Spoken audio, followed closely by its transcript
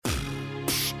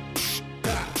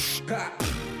So you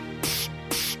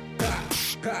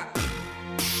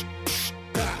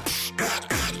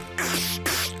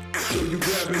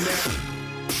grabbing that?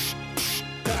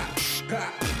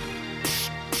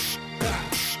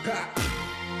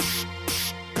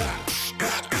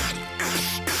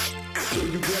 So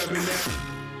you grabbing that?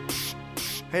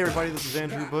 Hey everybody, this is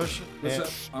Andrew Bush. What's up?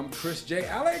 I'm Chris J.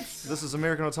 Alex. This is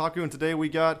American Otaku, and today we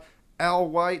got Al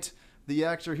White, the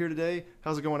actor, here today.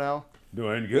 How's it going, Al?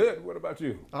 Doing good. What about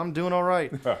you? I'm doing all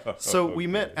right. So we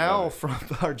met Okay, Al right. from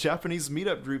our Japanese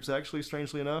meetup groups, actually,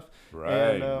 strangely enough.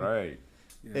 Right, And, right.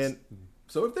 And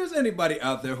So if there's anybody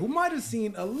out there who might have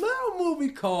seen a little movie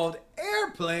called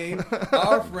Airplane,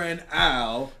 our friend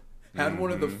Al had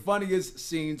one of the funniest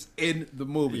scenes in the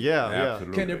movie. yeah.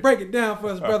 Absolutely. Can you break it down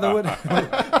for us, brother?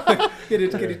 Can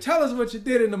you tell us what you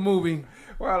did in the movie?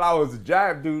 Well, I was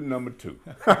Jive Dude number 2.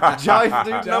 Jive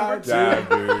Dude number two. Jive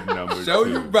Dude number 2. Show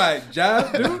you right.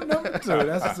 Jive Dude number 2.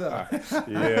 That's what's up.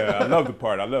 Yeah, I love the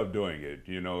part. I love doing it.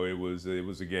 You know, it was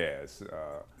a gas.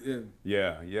 Yeah.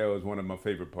 Yeah, it was one of my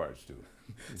favorite parts too.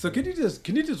 So can you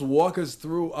just walk us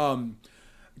through?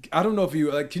 I don't know if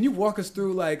you can you walk us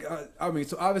through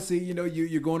so obviously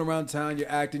you're going around town,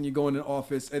 you're acting, you're going in the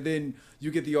office, and then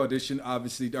you get the audition.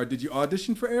 Obviously, or did you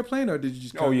audition for Airplane, or did you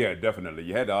just? Oh yeah, definitely.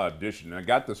 You had to audition. I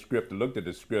got the script, looked at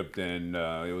the script, and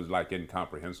it was like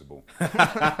incomprehensible.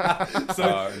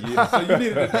 So you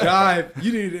needed a jive.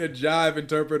 You needed a jive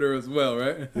interpreter as well,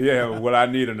 right? Yeah, well, I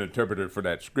need an interpreter for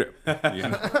that script. You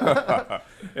know?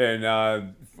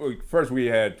 And first we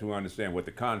had to understand what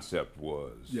the concept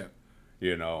was. Yeah.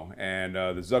 You know, and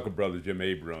the Zucker brothers, Jim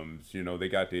Abrams, you know, they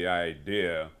got the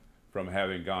idea from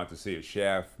having gone to see a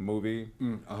Shaft movie.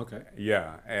 Okay.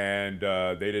 Yeah, and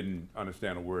they didn't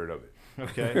understand a word of it.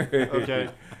 Okay.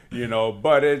 You know,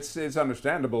 but it's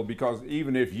understandable because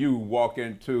even if you walk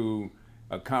into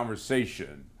a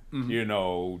conversation, you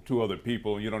know, two other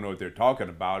people, you don't know what they're talking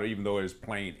about, even though it's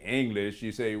plain English,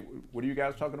 you say, what are you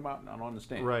guys talking about? I don't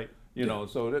understand. Right. You know,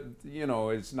 so that, you know,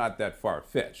 it's not that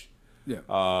far-fetched. Yeah.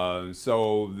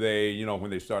 So they, you know,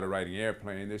 when they started writing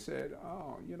Airplane, they said,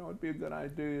 oh, you know, it'd be a good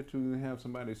idea to have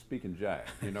somebody speaking jive,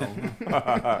 you know.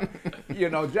 You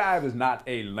know, jive is not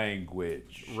a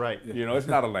language. Right. You know, it's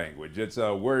not a language. It's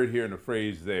a word here and a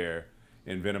phrase there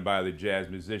invented by the jazz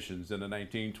musicians in the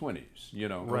 1920s, you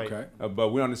know. Right. Okay. But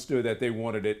we understood that they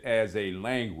wanted it as a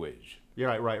language.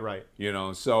 Yeah, right. You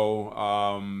know, so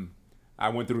I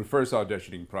went through the first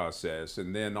auditioning process,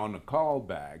 and then on the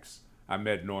callbacks, I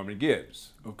met Norman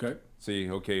Gibbs. Okay. So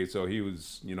he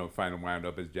was, you know, finally wound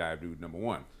up as Jive Dude number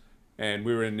 1. And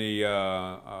we were in the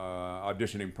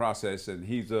auditioning process, and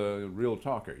he's a real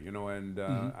talker, you know, and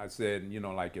I said, you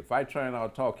know, like, if I try and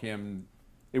out-talk him,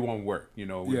 it won't work, you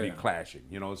know, we'd be clashing,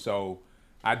 you know, so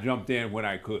I jumped in when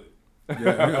I could.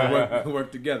 Yeah.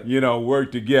 Work together. You know,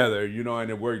 work together, you know, and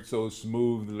it worked so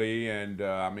smoothly, and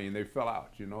I mean, they fell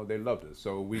out, you know, they loved us,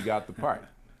 so we got the part,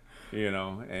 you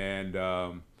know,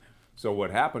 and so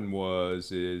what happened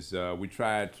was we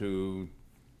tried to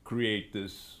create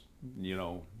this, you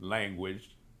know,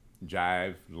 language,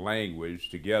 jive language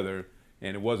together,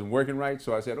 and it wasn't working right,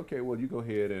 so I said, okay, well, you go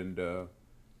ahead and,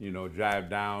 you know, jive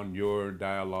down your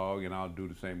dialogue, and I'll do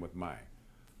the same with mine.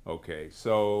 Okay,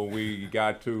 so we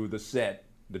got to the set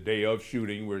the day of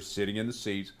shooting. We're sitting in the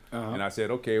seats, and I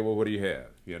said, okay, well, what do you have,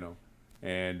 you know?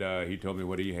 And he told me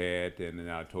what he had, and then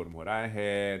I told him what I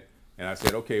had. And I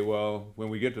said, okay, well, when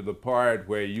we get to the part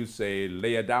where you say,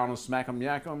 lay it down and smack 'em,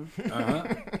 yak 'em,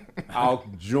 I'll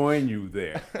join you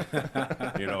there,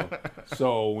 you know.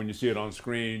 So when you see it on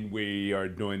screen, we are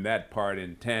doing that part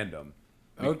in tandem.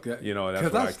 Okay. You know,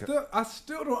 that's because what I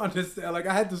still don't understand. Like,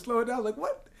 I had to slow it down. Like,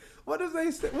 what is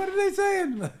they say? What are they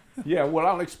saying? Yeah, well,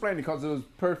 I'll explain it because it was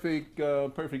perfect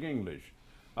English.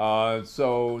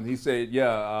 So he said,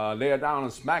 yeah, lay it down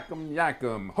and smack 'em, yak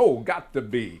 'em. Ho, got to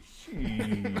be.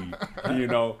 You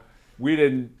know, we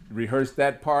didn't rehearse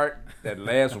that part, that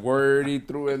last word he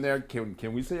threw in there. Can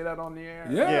we say that on the air?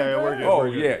 Yeah, we're good. Oh,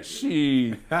 we're good. yeah, she,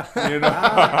 you know.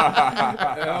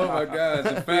 Oh, my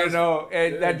gosh. You know,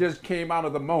 and that just came out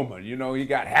of the moment. You know, he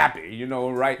got happy, you know,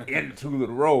 right into the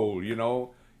role, you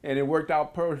know. And it worked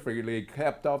out perfectly. It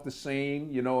kept off the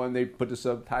scene, you know, and they put the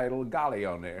subtitle "Golly"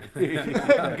 on there.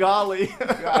 Golly.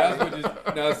 That's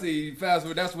what now, see, fast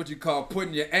forward, that's what you call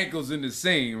putting your ankles in the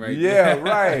scene, right? Yeah,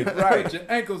 right. Put your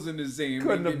ankles in the scene.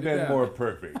 Couldn't have been more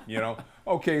perfect, you know.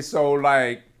 Okay, so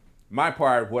like my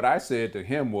part, what I said to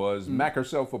him was, "Mac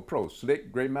herself a pro,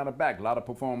 slick, great amount of back, a lot of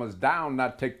performers down,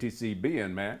 not take TCB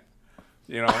in, man."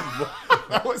 You know.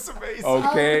 That was amazing.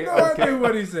 Okay. I have no okay. idea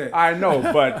what he said. I know,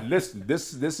 but listen,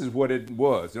 this is what it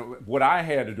was. You know, what I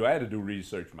had to do, I had to do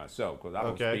research myself because I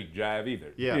don't Okay. speak jive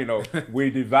either. Yeah. You know, we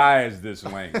devised this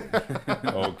language.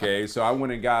 Okay, so I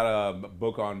went and got a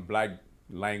book on black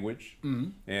language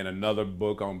and another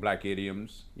book on black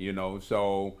idioms. You know,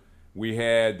 so we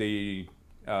had the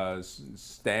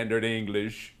standard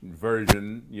English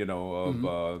version, you know,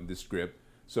 of the script.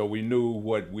 So we knew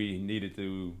what we needed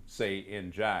to say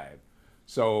in jive.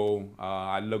 So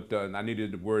I looked. I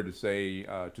needed the word to say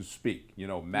to speak. You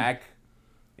know, Mac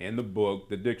in the book,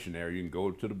 the dictionary. You can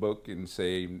go to the book and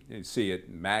see it.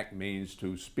 Mac means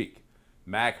to speak.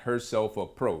 Mac herself a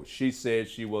pro. She said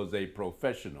she was a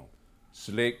professional.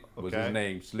 Slick was Okay. his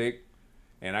name. Slick,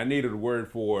 and I needed a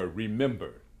word for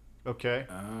remember. Okay.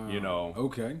 You know.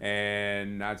 Okay.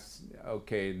 And that's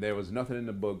okay. There was nothing in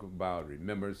the book about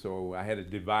remember, so I had to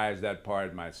devise that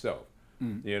part myself.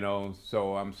 You know,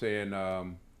 so I'm saying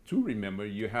to remember,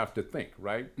 you have to think,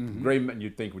 right? You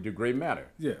think with your gray matter.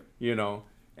 Yeah. You know,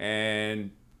 and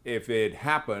if it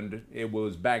happened, it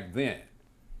was back then.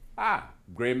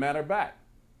 Gray matter back.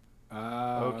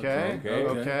 Okay.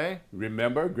 Okay.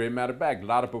 Remember, gray matter back. A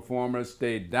lot of performers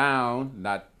stayed down,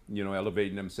 not, you know,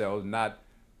 elevating themselves, not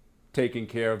taking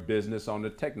care of business on the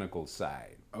technical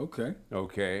side. Okay.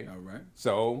 Okay. All right.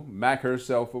 So Mac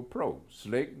herself a pro.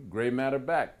 Slick, gray matter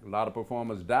back. A lot of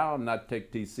performers down, not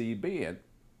take TCB in.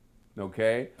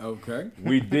 Okay. Okay.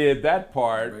 We did that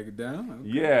part. Break it down.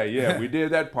 Okay. Yeah, we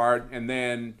did that part. And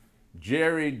then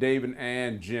Jerry, David,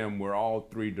 and Jim were all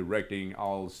three directing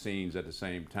all scenes at the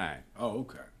same time. Oh,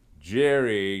 okay.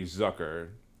 Jerry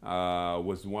Zucker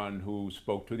was the one who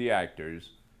spoke to the actors.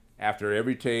 After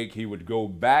every take, he would go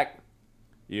back,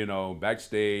 you know,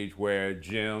 backstage where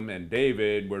Jim and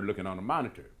David were looking on a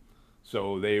monitor.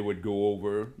 So they would go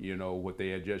over, you know, what they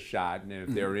had just shot, and if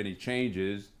there were any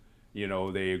changes, you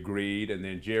know, they agreed, and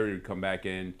then Jerry would come back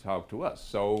and talk to us.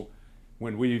 So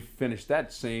when we finished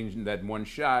that scene, that one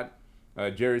shot,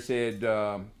 Jerry said,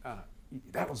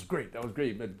 that was great,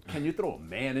 but can you throw a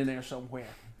man in there somewhere?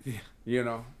 Yeah. You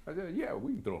know, I said, yeah,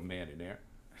 we can throw a man in there.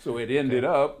 So it ended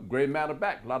up gray matter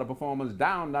back. A lot of performers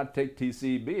down, not take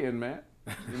TCB in, man.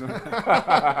 You know?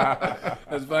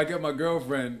 That's why I got my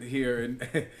girlfriend here,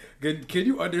 and can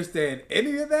you understand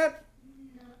any of that?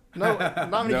 No,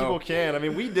 not many No. people can. I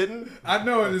mean, we didn't. I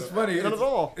know it's funny. None at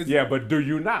all. Yeah, but do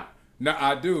you now? No,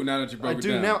 I do. Now that you broke I it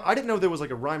do down. now. I didn't know there was like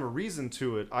a rhyme or reason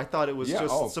to it. I thought it was Yeah,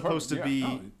 just supposed to perfect, yeah.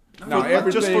 be No, just for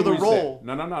everything the we role.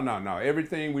 said- No.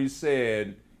 Everything we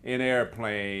said in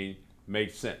Airplane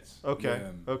makes sense. Okay.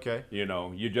 Yeah. Okay. You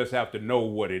know, you just have to know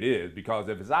what it is, because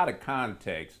if it's out of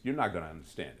context, you're not going to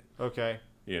understand it. Okay.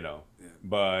 You know,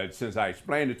 but since I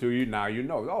explained it to you, now you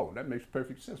know. Oh, that makes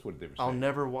perfect sense. What they were saying. I'll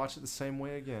never watch it the same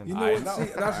way again. You know I what? know. See,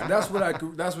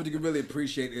 that's what you can really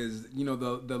appreciate is, you know,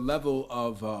 the level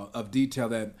of detail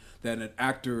that an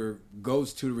actor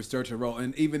goes to research a role,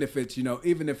 and even if it's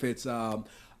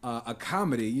a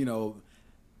comedy, you know,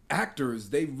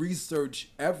 actors, they research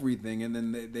everything and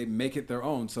then they make it their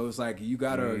own. So it's like you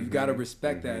gotta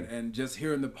respect that, and just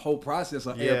hearing the whole process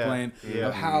of Airplane, yeah.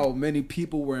 of how many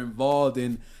people were involved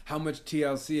and how much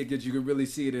TLC it gets, you can really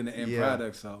see it in the end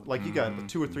product. So Like you got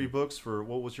 2 or 3 books for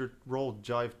what was your role?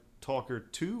 Jive Talker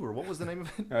 2, or what was the name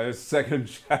of it? Second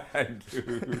jive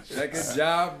dude. second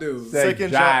job, dude.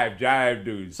 Second jive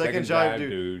dude. Second jive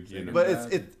dude. You know? But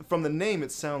it's from the name,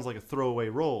 it sounds like a throwaway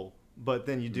role. But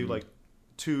then you do like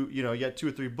 2, you know, you got 2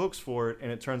 or 3 books for it,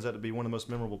 and it turns out to be one of the most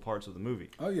memorable parts of the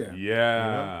movie. Oh yeah.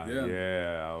 Yeah, You know?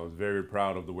 yeah. I was very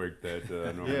proud of the work that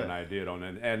Norman Yeah. and I did on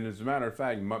it. And as a matter of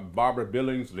fact, Barbara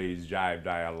Billingsley's jive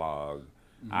dialogue,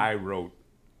 I wrote,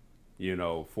 you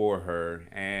know, for her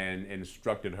and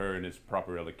instructed her in its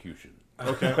proper elocution.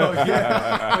 Okay. Oh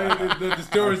yeah. the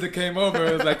stories that came over,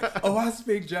 it was like, oh, I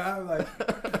speak jive. Like,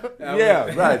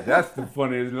 Yeah, right. That's the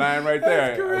funniest line right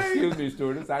there. That's great. Excuse me,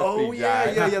 stewardess. I Oh speak yeah,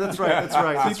 jive. yeah. That's right. That's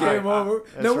right. She That's right. came over.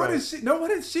 That's No, right. what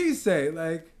did she say?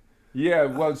 Like, Yeah,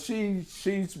 well,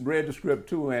 she's read the script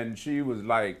too, and she was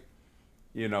like,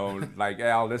 you know, like,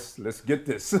 Al, let's get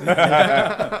this. She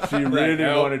really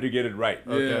Al. wanted to get it right.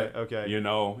 Okay. Yeah. Okay. You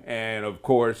know, and of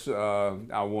course,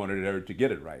 I wanted her to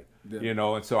get it right. Yeah. You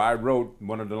know, and so I wrote,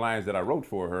 one of the lines that I wrote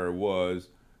for her was,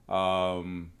 cut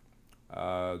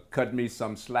me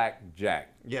some slack,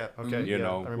 Jack. Yeah. Okay. You yeah,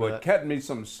 know, I remember but that. cut me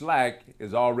some slack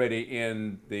is already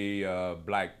in the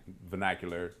black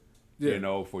vernacular, Yeah. you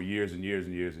know, for years and years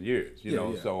and years and years. You Yeah,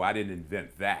 know, yeah. so I didn't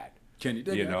invent that. can you?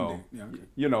 You know, Yeah, okay.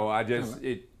 you know, I just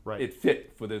Alright. Right. it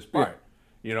fit for this part.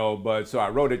 You know, but so I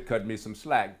wrote it, cut me some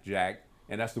slack, Jack,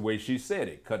 and that's the way she said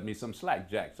it, cut me some slack,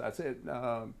 Jack. So I said,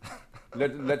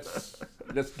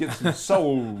 let's get some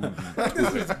soul.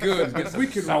 This is good because we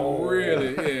can soul.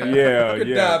 really, Yeah, we could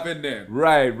yeah. dive in there.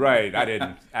 Right. I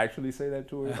didn't actually say that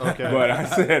to her. Okay. But I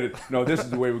said, no, this is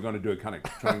the way we're going to do it, kind of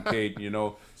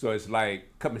truncate, So it's like,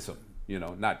 cut me some,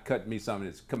 not cut me some,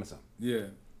 it's cut me some, Yeah,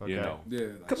 Okay. yeah,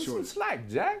 like Cut me some short. slack,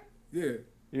 Jack, Yeah.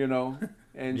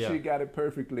 And Yeah. she got it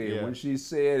perfectly. Yeah. And when she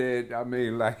said it, I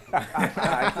mean, like,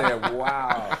 I said,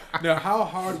 wow. Now, how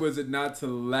hard was it not to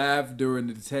laugh during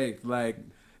the take? Like,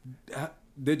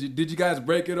 did you guys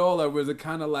break it all, or was it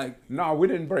kind of like? No, we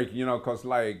didn't break, because,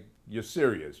 like, you're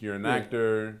serious. You're an Yeah.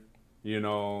 actor,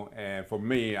 and for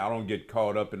me, I don't get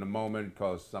caught up in the moment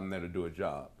because I'm there to do a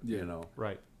job, Yeah.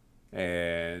 Right.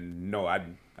 And no,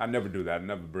 I never do that. I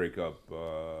never break up.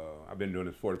 I've been doing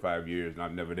this 45 years, and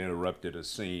I've never interrupted a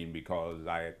scene because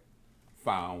I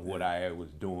found what I was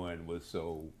doing was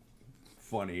so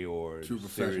funny or True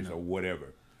serious professional. or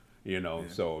whatever.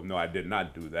 So no, I did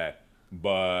not do that.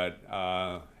 But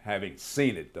having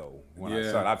seen it though, when I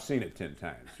Yeah. saw it, I've seen it 10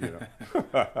 times,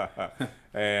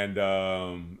 and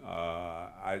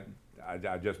I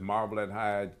just marvel at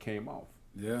how it came off,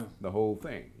 Yeah. the whole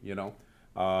thing.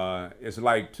 It's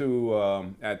like too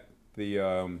at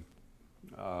the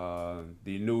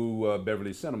new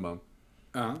Beverly Cinema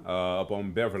up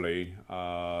on Beverly.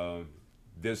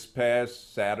 This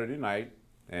past Saturday night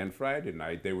and Friday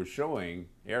night, they were showing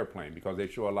Airplane because they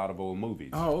show a lot of old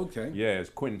movies. Oh, okay. Yeah, it's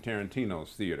Quentin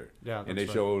Tarantino's theater. Yeah, and they that's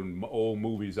right. showed old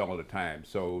movies all the time.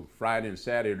 So Friday and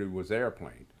Saturday was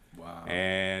Airplane. Wow.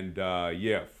 And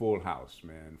full house,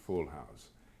 man, full house.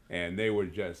 And they were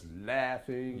just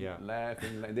laughing, Yeah.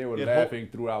 laughing. They were It laughing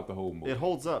throughout the whole movie. It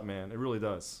holds up, man. It really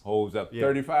does. Holds up Yeah.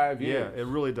 35 years. Yeah, it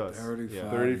really does. 35.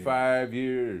 Yeah. 35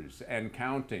 years and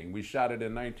counting. We shot it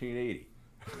in 1980.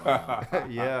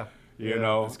 Yeah. You Yeah.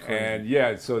 know, That's crazy.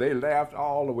 and so they laughed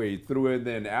all the way through it.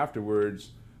 Then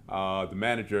afterwards, the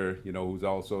manager, who's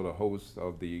also the host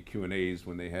of the Q&As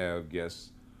when they have guests,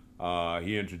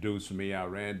 he introduced me. I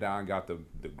ran down, got the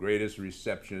greatest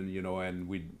reception, and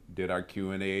we did our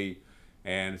Q&A.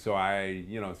 And so I,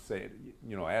 said,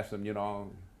 asked them,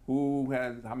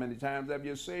 how many times have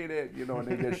you said it? And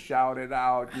they just shouted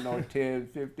out, 10,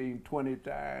 15, 20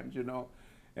 times,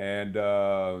 And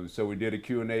so we did a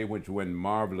Q&A, which went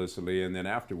marvelously. And then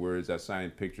afterwards, I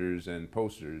signed pictures and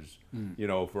posters,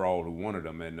 for all who wanted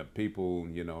them. And the people,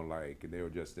 they were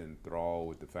just enthralled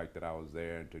with the fact that I was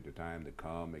there and took the time to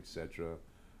come, etc.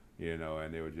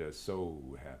 And they were just so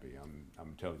happy.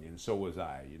 I'm telling you, and so was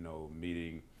I.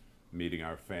 Meeting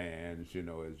our fans,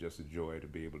 it's just a joy to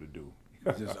be able to do.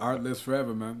 Just artless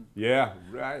forever, man. Yeah,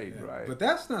 right. But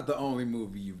that's not the only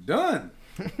movie you've done.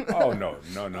 Oh no.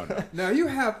 Now you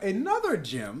have another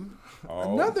gem,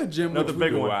 Oh. another gem, Another which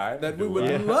big we, one. that we Do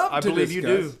would I? love I to believe you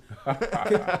do.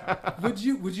 discuss.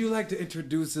 Would you like to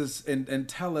introduce us and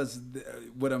tell us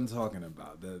what I'm talking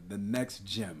about? The next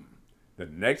gem. The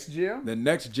next gym? The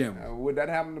next gem. Would that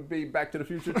happen to be Back to the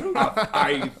Future 2?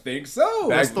 I think so.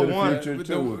 Back That's to the the one. Future With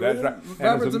 2. the- That's right. And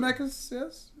Robert as a- Zemeckis,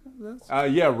 yes.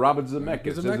 That's, Yeah, Robert Zemeckis.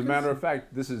 As a Zemeckis? matter of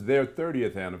fact, this is their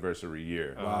 30th anniversary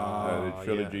year. Wow. The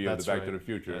trilogy Yeah, of the that's Back right. to the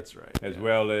Future. That's right, As yeah.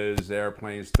 well as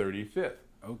Airplane's 35th.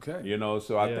 okay.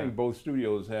 So I Yeah. think both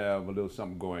studios have a little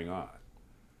something going on.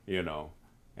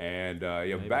 And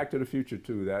Back to the Future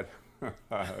 2, that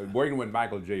working with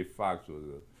Michael J. Fox was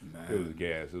a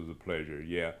gas. It was a pleasure.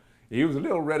 Yeah. He was a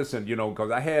little reticent,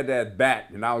 because I had that bat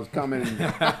and I was coming,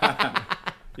 I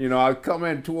was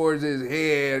coming towards his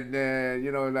head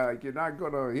and, like, you're not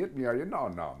going to hit me, are you?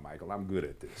 No, Michael, I'm good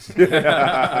at this. You're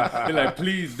like,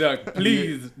 please duck,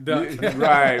 please duck.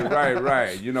 right.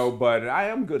 But I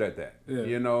am good at that,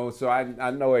 Yeah. so I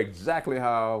know exactly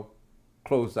how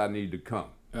close I need to come,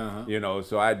 Uh-huh.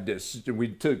 so we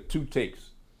took 2 takes.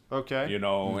 Okay.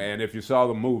 And if you saw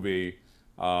the movie,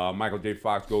 Michael J.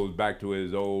 Fox goes back to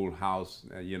his old house,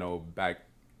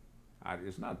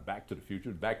 it's not Back to the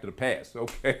Future, it's Back to the Past,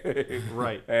 okay?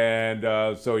 Right.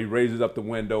 And so he raises up the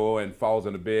window and falls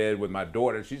in the bed with my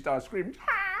daughter. She starts screaming,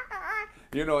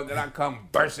 and then I come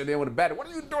bursting in with a bat. What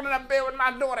are you doing in that bed with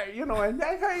my daughter? And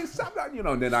hey, stop that,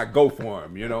 and then I go for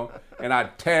him, and I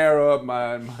tear up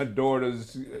my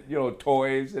daughter's,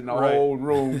 toys in the Right. whole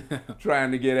room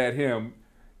trying to get at him.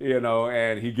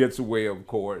 And he gets away, of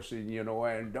course, and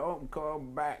and don't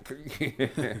come back.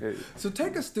 So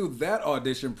take us through that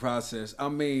audition process. I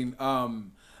mean,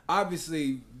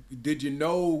 obviously, did you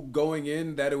know going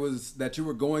in that you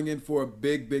were going in for a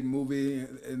big movie?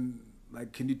 And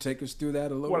like, can you take us through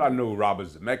that a little? Well, I bit? know Robert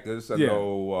Zemeckis. I Yeah.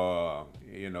 know,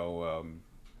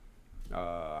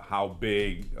 how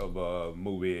big of a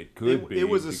movie it could be. It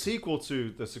was a sequel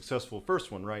to the successful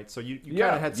first one, right? So you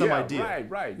kind of had some idea.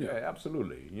 Right, yeah,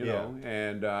 absolutely. You Yeah. know,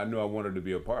 and I knew I wanted to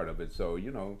be a part of it. So,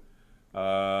 you know,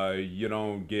 you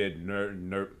don't get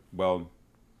well,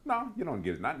 no, you don't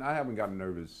get it. I haven't gotten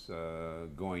nervous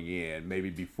going in. Maybe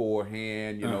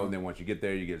beforehand, you know, and then once you get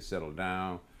there, you get settled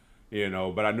down, you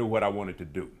know. But I knew what I wanted to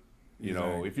do. You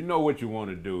know, if you know what you want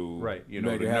to do, Right. you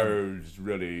know, Make the it happen. nerves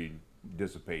really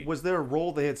dissipate. Was there a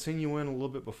role they had seen you in a little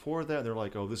bit before that? They're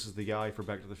like, oh, this is the guy for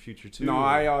Back to the Future 2? No,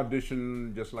 I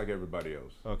auditioned just like everybody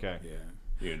else. Okay. Yeah.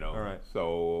 You know, All right.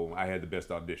 So I had the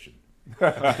best audition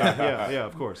yeah,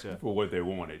 of course, yeah. for what they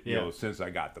wanted. You Yeah. know, since I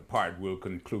got the part, we'll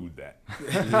conclude that.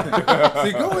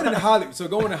 See, going in Hollywood. So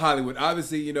going to Hollywood,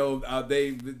 obviously, you know,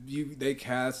 they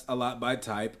cast a lot by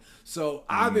type. So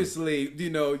obviously,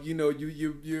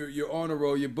 you're on a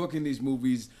roll. You're booking these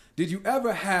movies. Did you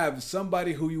ever have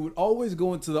somebody who you would always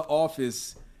go into the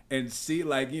office and see,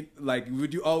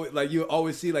 would you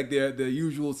always see like the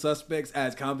usual suspects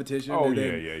as competition? Oh, and yeah,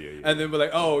 then, yeah. And then we're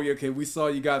like, oh, yeah, okay, we saw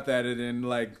you got that, and then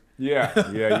like.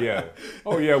 Yeah.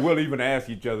 Oh, yeah, we'll even ask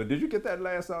each other, did you get that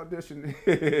last audition?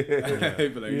 He'd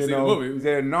be like, you see the know, movie? he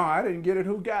said, no, I didn't get it.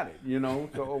 Who got it? You know,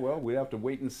 so, well, we have to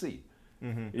wait and see.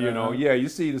 You know, yeah, you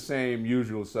see the same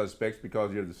usual suspects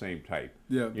because you're the same type.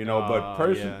 Yeah. You know, but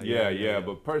yeah.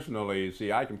 but personally,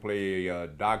 see, I can play a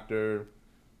doctor,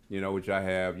 you know, which I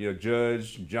have, you know,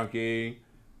 judge, junkie,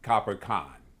 copper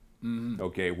con,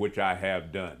 okay, which I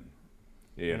have done.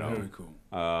 You know, Very cool.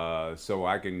 So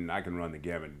I can run the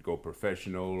gamut, go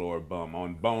professional or bum.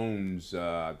 On Bones,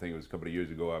 I think it was a couple of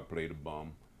years ago, I played a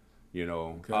bum. You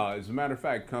know, Okay. as a matter of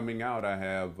fact, coming out, I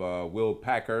have Will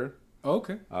Packer,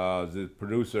 Okay. the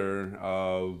producer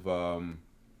of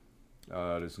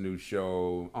this new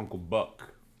show, Uncle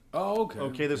Buck. Oh, okay.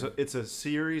 Okay, it's a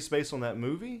series based on that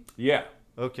movie? Yeah.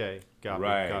 Okay,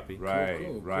 copy.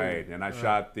 Right. And I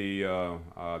shot the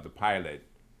pilot,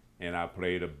 and I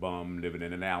played a bum living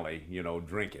in an alley, you know,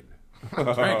 drinking.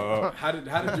 How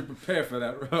did you prepare for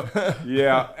that role?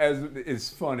 Yeah, it's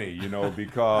funny, you know,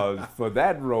 because for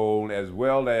that role, as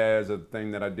well as a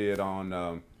thing that I did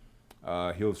on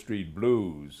Hill Street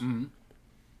Blues,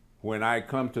 when I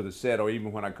come to the set or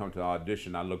even when I come to the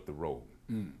audition, I look the role.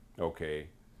 Okay,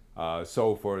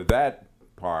 so for that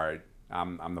part,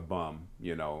 I'm the bum,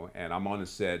 you know, and I'm on the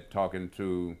set talking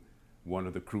to one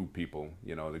of the crew people,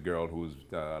 you know, the girl who's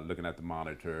looking at the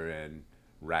monitor and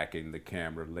racking the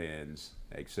camera lens,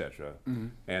 etc.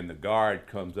 And the guard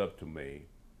comes up to me,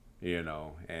 you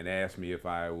know, and asks me if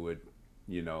I would,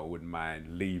 you know, wouldn't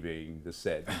mind leaving the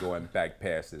set and going back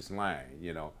past this line,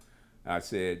 you know. I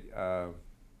said,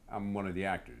 I'm one of the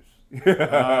actors.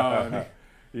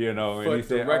 You know, and he Foot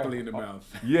said, directly in the mouth.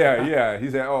 Yeah.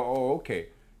 He said, oh, okay,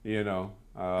 you know.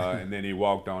 And then he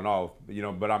walked on off, you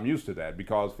know, but I'm used to that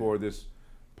because for this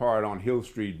part on Hill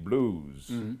Street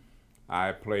Blues,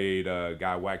 I played a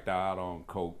guy whacked out on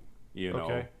coke, you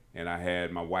know, Okay. and I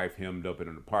had my wife hemmed up in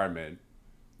an apartment,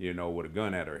 you know, with a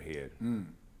gun at her head,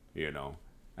 you know.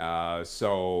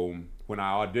 So when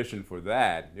I auditioned for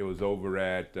that, it was over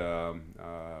at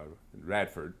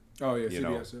Radford. Oh yeah, You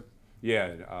know. CBS.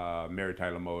 Yeah, Mary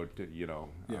Tyler Moore, you know,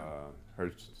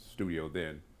 her studio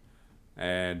then.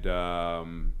 And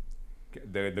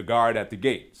the guard at the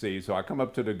gate, see, so I come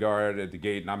up to the guard at the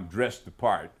gate and I'm dressed the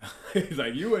part. He's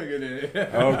like, you ain't gonna.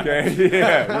 Okay,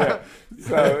 yeah.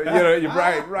 So, you know, you're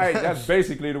right. That's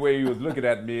basically the way he was looking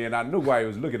at me, and I knew why he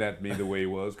was looking at me the way he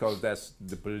was, because that's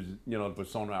the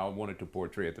persona I wanted to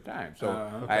portray at the time. So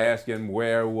I asked him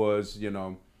where was, you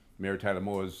know, Mary Tyler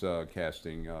Moore's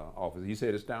casting office. He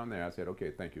said, it's down there. I said,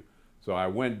 okay, thank you. So I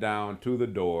went down to the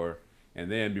door, and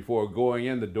then before going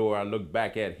in the door, I looked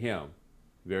back at him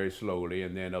very slowly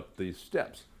and then up these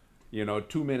steps. You know,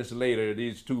 2 minutes later,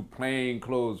 these two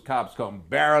plainclothes cops come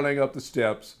barreling up the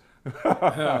steps,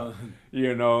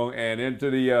 you know, and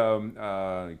into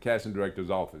the casting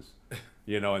director's office,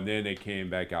 you know, and then they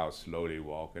came back out slowly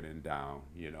walking and down,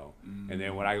 you know. And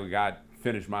then when I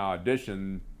finished my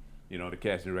audition, you know, the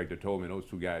casting director told me those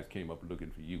two guys came up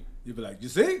looking for you. You'd be like, you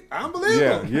see, I'm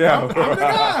believable. Yeah. I'm the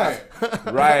guy.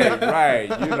 Right,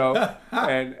 you know,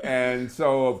 and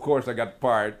so of course I got the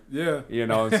part, Yeah. you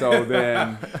know, so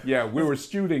then, yeah, we were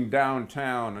shooting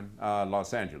downtown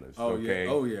Los Angeles, Oh okay?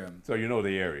 yeah. Oh yeah. So you know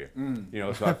the area, you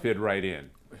know, so I fit right in.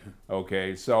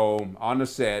 Okay, so on the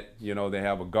set, you know, they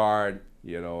have a guard,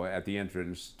 you know, at the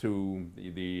entrance to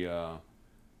the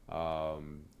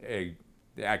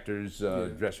actors'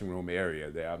 dressing room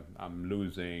area. There, I'm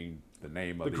losing the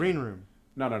name of The green room.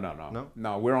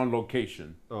 No, we're on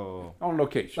location. Oh. On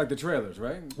location. Like the trailers,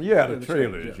 right? Yeah, the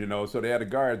trailers, you know. So they had a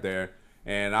guard there,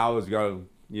 and I was going to,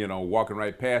 you know, walking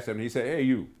right past him. He said, "Hey,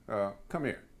 you, come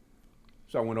here."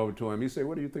 So I went over to him. He said,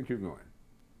 "Where do you think you're going?"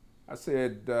 I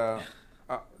said,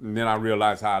 and then I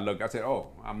realized how I looked. I said,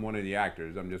 "Oh, I'm one of the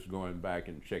actors. I'm just going back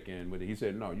and check in with it." He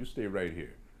said, "No, you stay right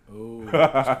here." Oh.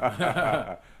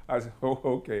 I said, "Oh,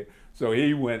 okay." So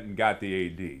he went and got the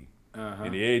AD. Uh-huh.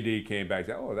 And the AD came back and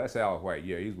said, "Oh, that's Al White.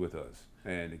 Yeah, he's with us."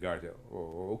 And the guard said,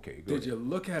 "Oh, okay, good." Did you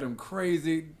look at him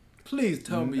crazy? Please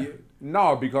tell me.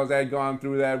 No, because I had gone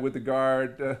through that with the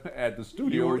guard at the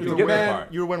studio to You were get that wearing,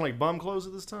 part. you were wearing like bum clothes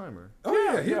at this time, or?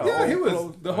 Oh yeah, he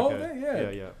was the whole Okay. thing. Yeah.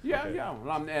 Yeah. Yeah, Okay. yeah.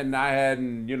 Well, and I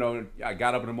hadn't, you know, I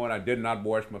got up in the morning. I did not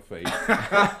wash my face.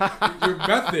 Your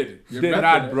method. Your Did method.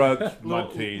 not brush my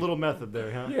Little, teeth. little method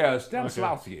there, huh? Yeah,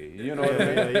 Stanislavski. You know what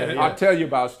I mean? yeah. I'll tell you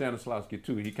about Stanislavski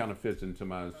too. He kind of fits into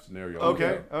my scenario.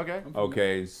 Okay.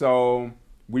 Okay, so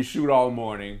we shoot all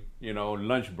morning, you know,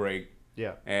 lunch break,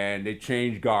 Yeah. and they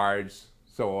change guards.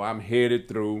 So I'm headed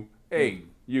through. Hey,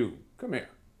 you, come here.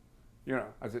 You know,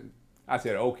 I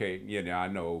said, okay, yeah, I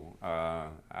know.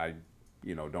 I,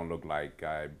 you know, don't look like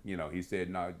I, you know. He said,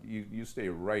 no, you stay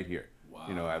right here. Wow.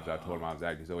 You know, after I told him I was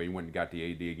acting, so he went and got the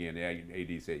AD again.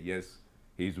 The AD said, yes,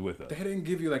 he's with us. They didn't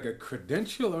give you like a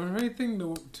credential or anything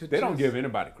to They don't just- give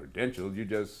anybody credentials. You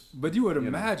just. But you would know.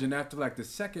 imagine after like the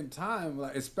second time,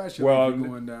 like especially Well, if you're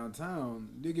going downtown,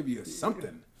 they give you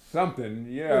something. Something,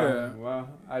 Yeah. Well,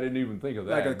 I didn't even think of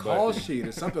that. Like a but- call sheet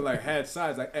or something like had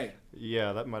size, like, hey,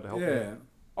 Yeah, that might help. yeah.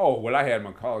 Oh, well, I had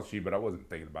my call sheet, but I wasn't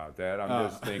thinking about that. I'm Ah.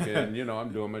 just thinking, you know,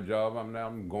 I'm doing my job.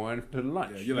 I'm going to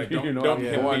lunch. Yeah, you're like, You don't- know, don't I'm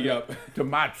hit going me up. to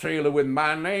my trailer with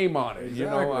my name on it. You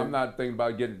know, Exactly. I'm not thinking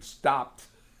about getting stopped.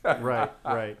 Right.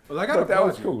 Well, I gotta But that applaud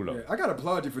was you. cool, though. Yeah, I gotta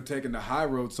applaud you for taking the high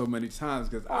road so many times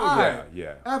because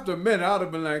Yeah. after a minute, I would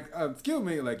have been like, "Excuse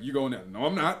me, like you going there? No,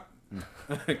 I'm not."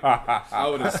 I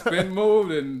would have spin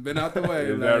moved and been out the way.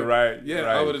 Is like, that right? Yeah,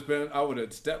 Right. I would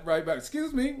have stepped right back.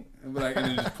 Excuse me, and, be like, and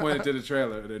then just pointed to the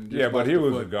trailer. And then just Yeah, but watched he the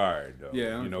was foot. a guard, though.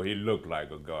 Yeah. You know, he looked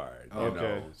like a guard. You Okay.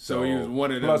 know, So he was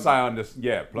one of them. Plus, I understood.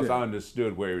 Yeah. I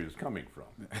understood where he was coming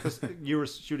from. 'Cause you were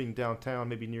shooting downtown,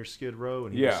 maybe near Skid Row,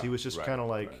 and Yeah, he was just right, kind of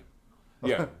like. right.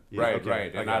 Yeah, Yeah, right, okay,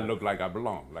 right. I And got I it. looked like I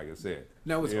belonged, like I said.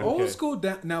 Now it's Yeah. old Okay. school.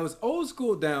 Now it's old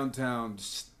school downtown.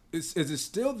 Is it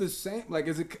still the same? Like,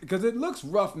 is it because it looks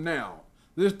rough now?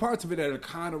 There's parts of it that are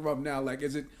kind of rough now. Like,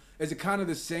 is it kind of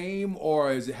the same,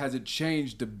 or has it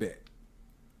changed a bit?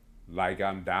 Like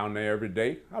I'm down there every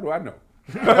day. How do I know?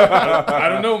 I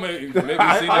don't know. Maybe you seen the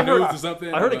I heard- news or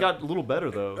something. I heard it but- got a little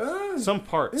better though. Some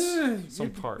parts.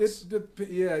 Some parts.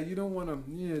 Yeah, you don't want to.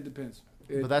 Yeah, it depends.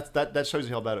 But that shows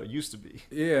you how bad it used to be.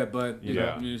 Yeah, but you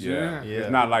Yeah, know, yeah. Yeah. It's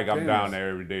not like I'm Depends. down there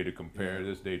every day to compare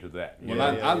this day to that. Well,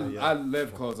 Yeah, I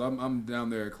live close. I'm down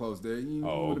there close. There, you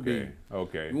Oh, want to okay, be.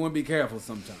 okay. You want to be careful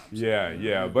sometimes.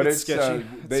 Yeah, but It's it's sketchy.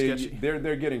 It's sketchy.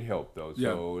 they're getting help though, Yeah.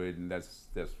 so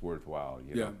that's worthwhile.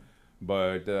 You Yeah. know?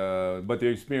 But the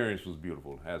experience was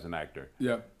beautiful as an actor.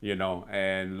 Yeah. You know,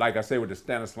 and like I say with the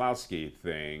Stanislavski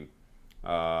thing,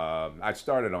 I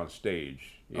started on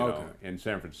stage, you know, Okay. in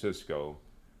San Francisco,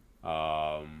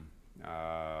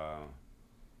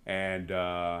 and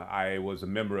I was a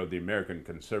member of the American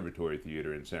Conservatory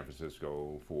Theater in San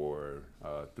Francisco for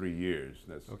 3 years.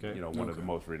 That's Okay. you know one of the Okay.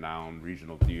 most renowned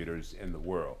regional theaters in the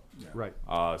world. Right.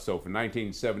 So for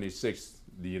 1976,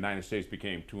 the United States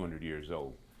became 200 years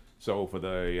old. So for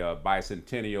the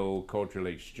bicentennial cultural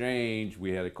exchange,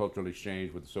 we had a cultural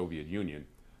exchange with the Soviet Union.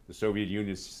 The Soviet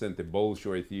Union sent the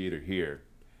Bolshoi Theater here,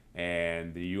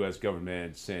 and the U.S.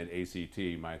 government sent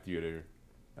ACT, my theater,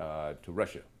 to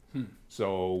Russia.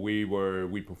 So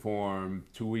we performed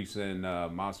 2 weeks in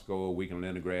Moscow, a week in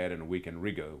Leningrad, and a week in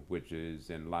Riga, which is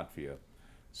in Latvia.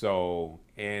 So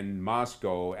in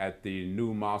Moscow, at the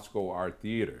New Moscow Art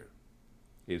Theater,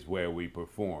 is where we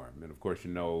perform. And of course,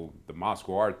 you know, the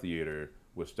Moscow Art Theater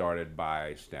was started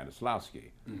by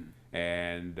Stanislavski.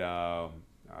 And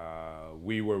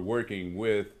we were working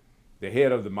with the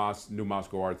head of the New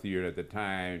Moscow Art Theater at the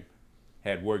time,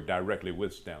 had worked directly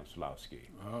with Stanislavski,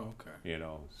 Oh, okay. you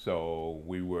know, so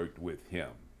we worked with him.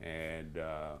 And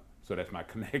so that's my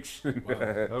connection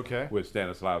Okay. with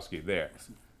Stanislavski there,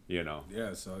 you know.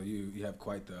 Yeah, so you have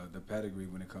quite the pedigree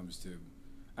when it comes to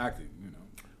acting, you know.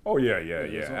 Oh yeah,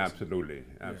 that's awesome.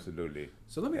 absolutely.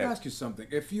 So let me Yeah. ask you something.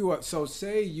 If you so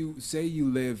say you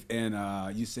live in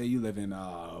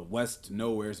West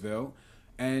Nowheresville,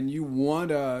 and you want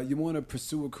to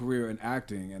pursue a career in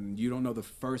acting, and you don't know the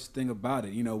first thing about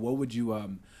it, you know, what would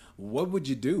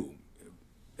you do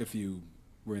if you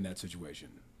were in that situation?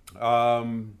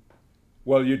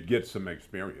 Well, you'd get some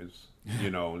experience, you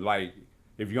know, like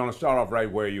if you're gonna start off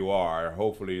right where you are,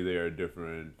 hopefully there are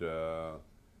different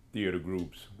theater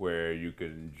groups where you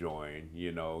can join.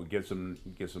 You know, get some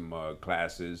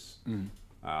classes.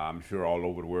 I'm sure all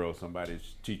over the world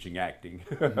somebody's teaching acting.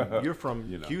 You're from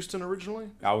You know. Houston originally?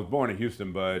 I was born in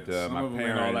Houston, but Some my of them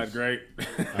ain't parents. all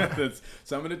that great.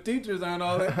 Some of the teachers aren't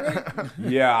all that great.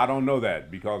 Yeah, I don't know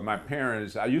that because my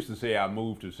parents. I used to say I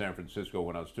moved to San Francisco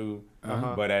when I was 2,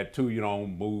 but at 2 you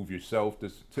don't move yourself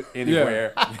to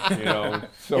anywhere. You know,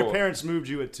 so Your parents moved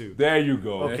you at 2. there you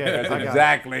go. Okay, That's I got it.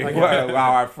 exactly I got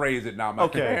how I phrase it now. My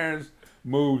Okay. parents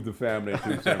moved the family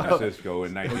to San Francisco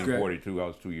in 1942. I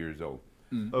was 2 years old.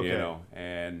 Okay. You know,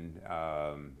 and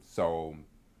so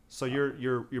So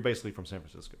you're basically from San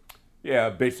Francisco. yeah,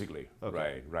 basically,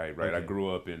 Okay. right. I Okay. grew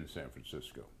up in San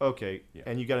Francisco. Okay. Yeah.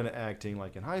 And you got into acting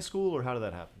like in high school, or how did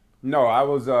that happen? No, I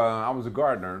was a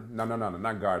gardener. No,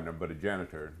 not gardener, but a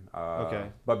janitor. Okay.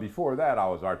 But before that, I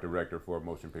was art director for a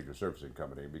motion picture servicing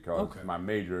company because Okay. my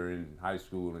major in high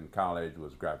school and college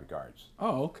was graphic arts.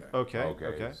 Oh, okay. Okay.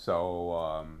 Okay.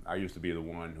 So I used to be the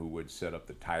one who would set up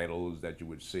the titles that you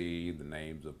would see, the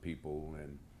names of people,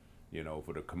 and you know,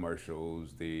 for the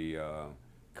commercials, the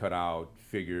cutout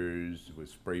figures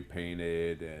was spray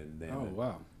painted, and then Oh,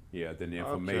 wow. yeah, then the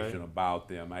information about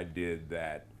them. I did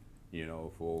that, you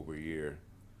know, for over a year,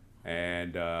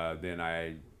 and then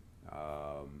I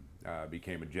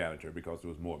became a janitor because there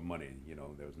was more money. You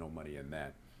know, there was no money in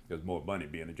that. There was more money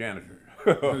being a janitor.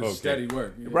 Okay. Steady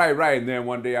work. Yeah. Right. And then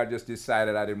one day I just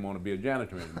decided I didn't want to be a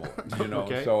janitor anymore. You know,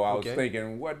 Okay, so I was okay.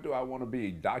 thinking, what do I want to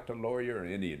be? Doctor, lawyer, or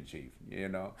Indian chief? You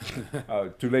know,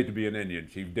 too late to be an Indian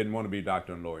chief. Didn't want to be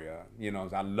doctor and lawyer. You know,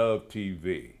 I love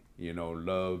TV. You know,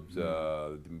 loved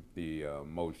the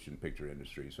motion picture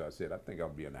industry. So I said, I think I'll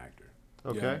be an actor.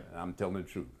 Okay. And I'm telling the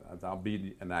truth. I'll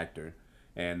be an actor.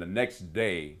 And the next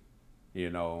day, you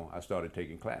know, I started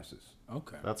taking classes.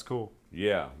 Okay. That's cool.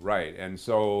 Yeah, right. And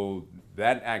so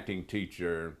that acting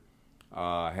teacher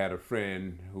had a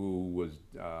friend who was,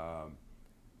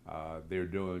 they're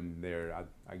doing their,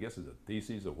 I guess it's a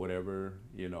thesis or whatever,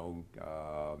 you know,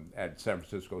 at San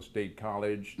Francisco State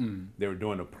College. They were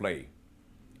doing a play,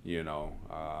 you know,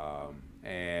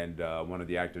 and one of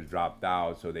the actors dropped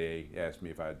out, so they asked me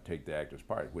if I'd take the actor's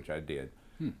part, which I did.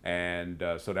 And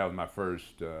so that was my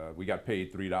first, we got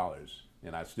paid $3.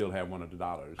 And I still have one of the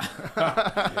dollars. That's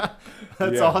Yeah.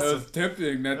 That awesome. was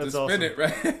tempting not That's to spend awesome. it,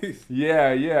 right?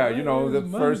 Yeah. You know, the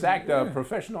Money, first yeah.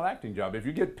 professional acting job. If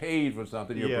you get paid for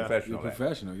something, you're Yeah. a professional. You're actor.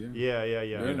 professional, yeah. Yeah.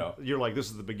 You know. You're like,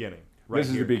 this is the beginning. Right This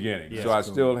is here. the beginning. Yeah. So I That's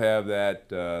cool. still have that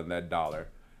dollar.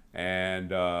 And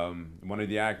one of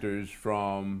the actors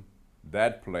from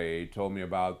that play told me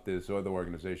about this other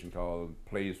organization called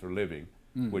Plays for Living,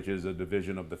 which is a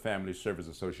division of the Family Service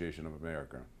Association of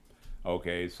America.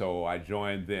 Okay, so I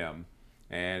joined them,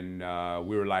 and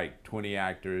we were like 20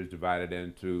 actors divided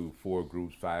into 4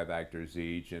 groups, 5 actors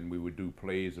each, and we would do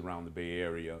plays around the Bay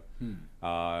Area,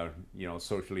 you know,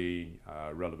 socially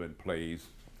relevant plays.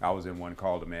 I was in one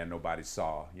called "The Man Nobody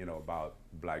Saw," you know, about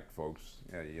black folks,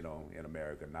 you know, in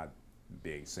America not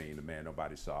being seen. The man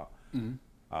nobody saw,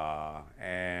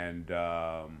 and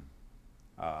I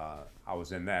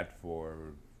was in that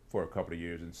for a couple of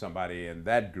years. And somebody in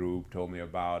that group told me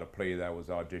about a play that was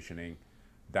auditioning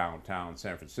downtown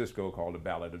San Francisco called "The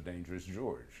Ballad of Dangerous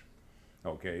George."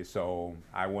 Okay, so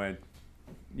I went,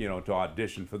 you know, to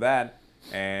audition for that.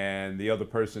 And the other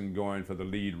person going for the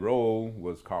lead role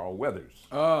was Carl Weathers.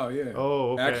 Oh, yeah.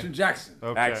 Oh, okay. Action Jackson.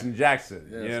 Okay. Action Jackson,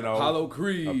 Yes. you know. Apollo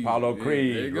Creed. Apollo Yeah,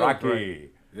 Creed, there you go. Rocky.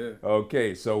 Yeah.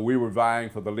 Okay, so we were vying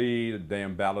for the lead, the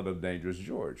damn Ballad of Dangerous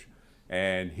George.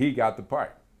 And he got the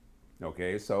part.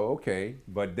 Okay,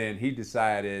 but then he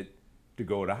decided to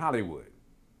go to Hollywood.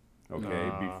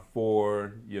 Okay,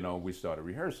 before, you know, we started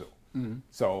rehearsal.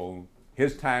 So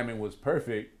his timing was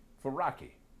perfect for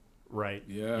Rocky. Right.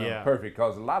 Yeah. Yeah. Perfect,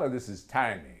 because a lot of this is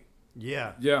timing.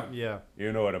 Yeah. Yeah. Yeah.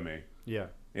 You know what I mean? Yeah.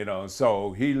 You know,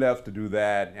 so he left to do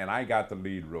that, and I got the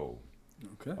lead role.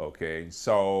 Okay. Okay,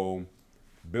 so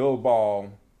Bill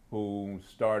Ball, who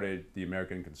started the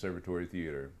American Conservatory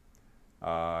Theater,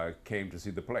 came to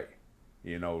see the play.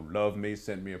 You know, loved me,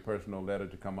 sent me a personal letter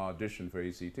to come audition for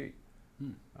ACT.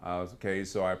 Okay,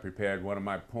 so I prepared one of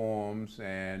my poems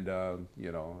and,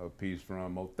 you know, a piece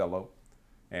from Othello,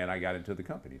 and I got into the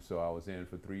company. So I was in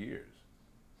for 3 years.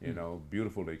 You know,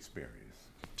 beautiful experience.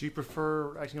 Do you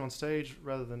prefer acting on stage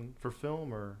rather than for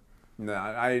film, or? No,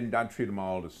 I treat them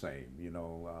all the same. You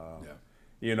know, Yeah.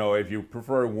 you know, if you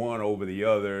prefer one over the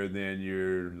other, then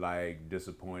you're like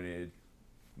disappointed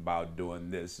about doing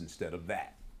this instead of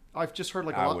that. I've just heard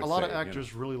like I a would lot of say, you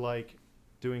actors really like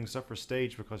doing stuff for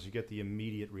stage because you get the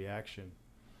immediate reaction.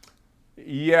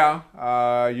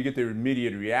 Yeah, you get the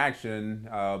immediate reaction,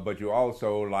 but you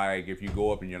also like if you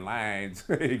go up in your lines,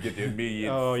 you get the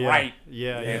immediate Oh, yeah. fright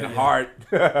Yeah, and yeah. heart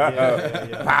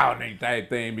Yeah. pounding type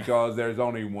thing because there's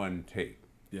only one take.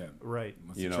 Yeah. Right.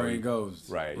 Once You the know, train goes.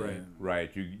 Right, Right.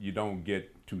 right. You don't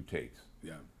get 2 takes.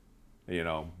 Yeah. You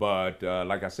know, but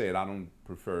like I said, I don't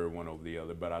prefer one over the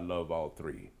other, but I love all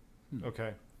 3.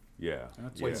 Okay. Yeah.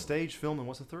 That's yeah. Wait, stage, film, and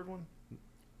what's the third one?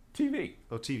 TV.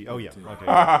 Oh, TV. Oh, yeah. TV. Okay.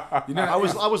 Yeah. You know,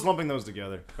 I was lumping those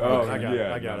together. Oh, I got it.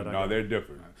 yeah. I got it. I No, got it. they're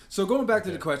different. So going back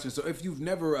to the question, so if you've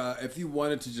never, if you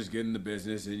wanted to just get in the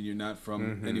business and you're not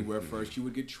from anywhere first, you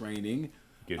would get training.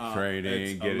 Get training,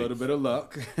 It's get a little bit of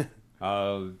luck.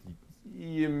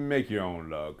 You make your own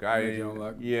luck. Make your own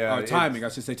luck. Yeah. Or timing. I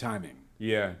should say timing.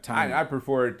 Yeah, Timing. I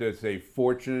prefer it to say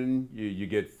fortune. You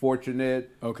get fortunate.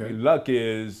 Okay. Luck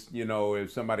is,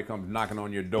 if somebody comes knocking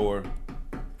on your door,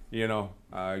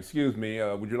 excuse me,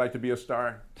 would you like to be a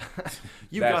star?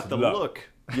 You That's got the luck. look.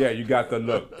 Yeah, you got the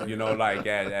look. Like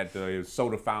at the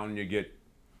soda fountain, you get.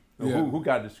 Yeah. Who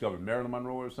got discovered? Marilyn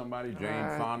Monroe or somebody?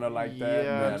 Jane Fonda like that?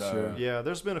 Yeah, That, sure. yeah.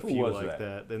 There's been a who few was like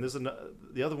that? that. And there's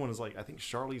the other one is like I think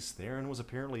Charlize Theron was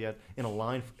apparently in a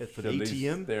line for the Charlize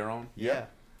ATM. Theron? Yeah.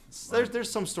 There's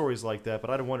some stories like that,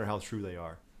 but I don't wonder how true they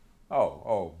are.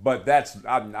 But that's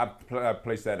I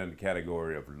place that in the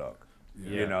category of luck.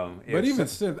 Yeah. But it's- even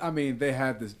still, I mean, they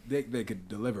had this. They could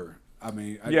deliver. I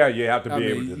mean, Yeah, you have to I be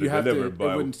mean, able to you have deliver, to,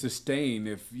 but it wouldn't sustain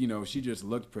if she just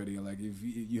looked pretty. Like if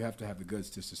you have to have the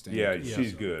goods to sustain. yeah, it.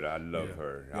 she's good. I love Yeah.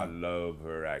 her. Yeah. I love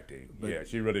her acting. But- Yeah,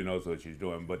 she really knows what she's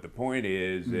doing. But the point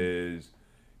is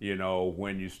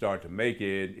when you start to make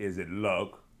it, is it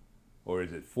luck or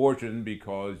is it fortune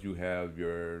because you have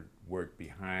your work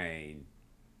behind,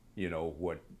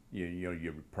 what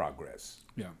your progress.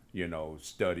 Yeah.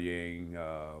 Studying,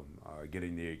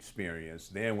 getting the experience.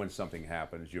 Then when something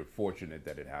happens, you're fortunate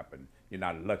that it happened. You're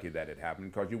not lucky that it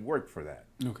happened because you worked for that.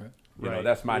 Okay.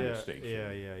 That's my Yeah, distinction.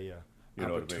 Yeah. You know what I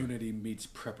mean? Opportunity meets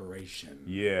preparation.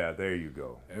 Yeah, there you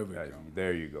go. There we go.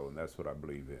 There you go. And that's what I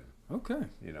believe in. Okay.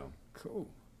 You know. Cool.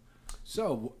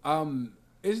 So,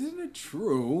 isn't it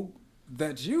true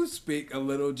that you speak a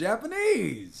little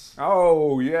Japanese?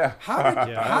 Oh yeah. How did?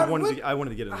 Yeah, how, I wanted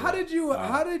to get into How that. did you?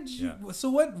 How did you? yeah. So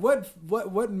what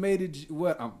made it?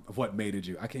 What made it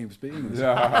you? I can't even speak English.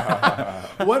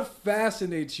 What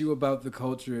fascinates you about the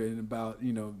culture and about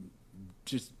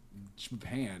just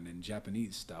Japan and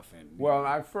Japanese stuff and Well,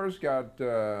 I first got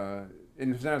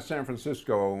in San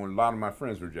Francisco. A lot of my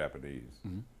friends were Japanese.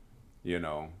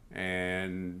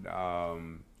 And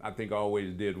I think I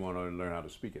always did want to learn how to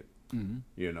speak it.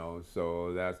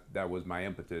 So that was my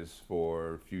impetus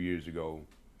for a few years ago.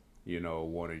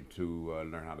 Wanting to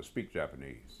learn how to speak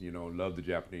Japanese. Love the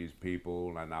Japanese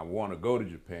people, and I want to go to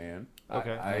Japan.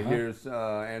 Okay. I hear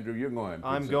Andrew, you're going.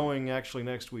 I'm going actually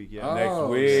next week. Yeah. Next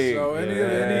week. So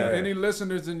Yeah. any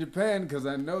listeners in Japan? Because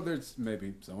I know there's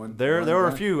maybe someone. There are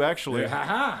a few actually. Ha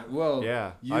ha. Well,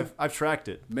 Yeah. you I've tracked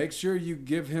it. make sure you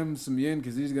give him some yen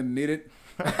because he's gonna need it.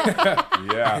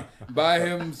 Yeah. Buy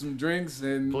him some drinks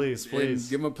and Please. and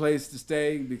give him a place to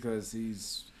stay because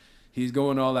he's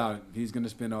going all out. He's gonna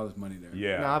spend all his money there.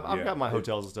 Yeah. No, I've yeah. got my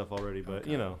hotels and stuff already, but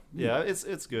yeah,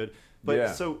 it's good. But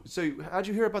Yeah. so how'd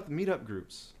you hear about the meetup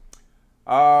groups?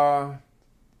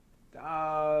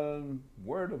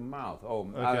 Word of mouth. Oh,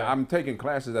 Okay. I'm taking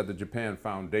classes at the Japan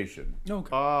Foundation. Okay.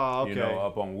 Ah, okay.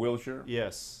 Up on Wilshire.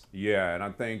 Yes. Yeah, and I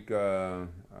think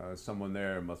someone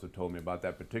there must have told me about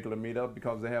that particular meetup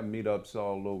because they have meetups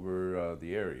all over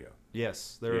the area.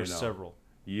 Yes, there are several.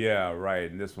 Yeah, right.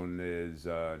 And this one is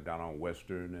down on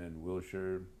Western and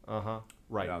Wilshire.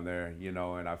 Right. Down there,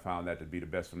 and I found that to be the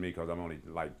best for me because I'm only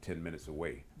like 10 minutes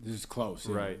away. This is close.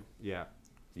 yeah. Right. Yeah.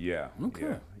 Yeah.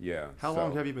 Okay. Yeah. How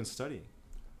long have you been studying?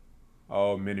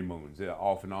 Oh, many moons. Yeah,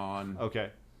 off and on. Okay.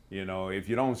 If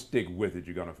you don't stick with it,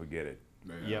 you're gonna forget it.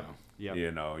 Yep. Yep.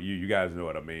 You guys know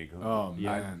what I mean. Oh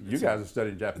Yeah. man. You guys are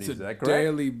studying Japanese, It's is a that correct?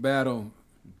 daily battle.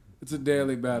 It's a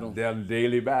daily battle.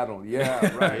 Daily battle.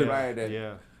 Yeah, right, right. And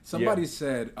Yeah. Somebody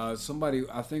said, I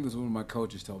think it was one of my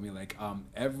coaches told me, like,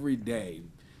 every day,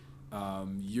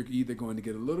 you're either going to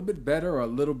get a little bit better or a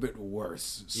little bit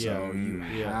worse. So Yeah. you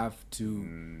Yeah. have to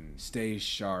stay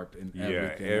sharp in Yeah,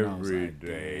 everything. And I was every like,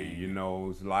 day. dang.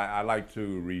 It's like I like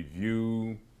to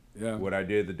review Yeah. what I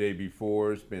did the day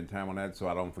before, spend time on that so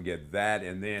I don't forget that,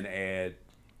 and then add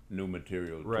new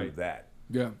material to Right. that.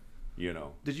 Yeah.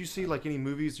 Did you see like any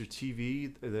movies or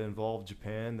TV that involved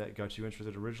Japan that got you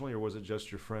interested originally, or was it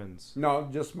just your friends? No,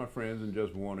 just my friends and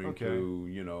just wanting Okay.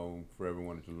 to, for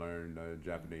everyone to learn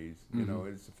Japanese.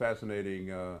 It's a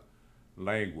fascinating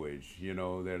language.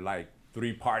 They're like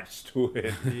 3 parts to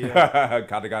it. Yeah.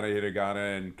 Katakana,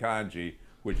 hiragana, and kanji,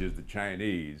 which is the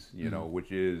Chinese, you know,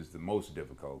 which is the most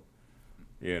difficult.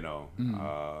 You know,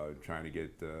 trying to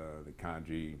get the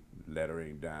kanji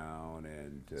lettering down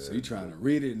and So you're trying to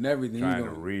read it and everything. trying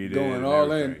You're to read it, going and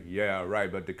all everything. in. Yeah,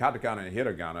 right. But the katakana and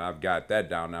hiragana, I've got that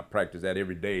down. I practice that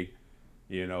every day.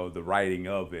 You know, the writing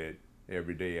of it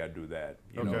every day. I do that.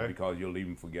 You know, Okay. because you'll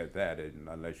even forget that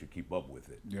unless you keep up with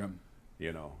it. Yeah.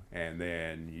 You know, and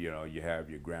then you know you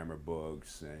have your grammar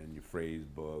books and your phrase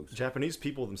books. Japanese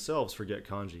people themselves forget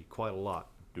kanji quite a lot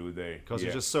Do they? because yeah.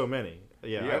 there's just so many.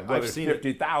 Yeah, yeah. Well, I've there's seen it.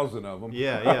 50,000 of them.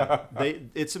 Yeah.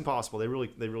 It's impossible. They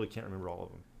really can't remember all of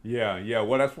them. Yeah.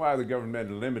 Well, that's why the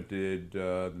government limited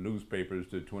the newspapers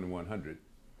to 2,100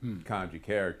 kanji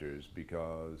characters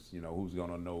because you know who's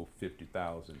gonna know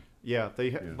 50,000. Yeah,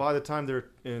 by the time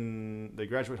they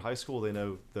graduate high school, they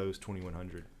know those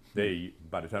 2,100.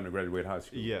 By the time they graduate high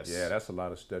school. Yes. Yeah, that's a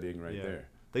lot of studying right Yeah. there.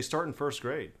 They start in first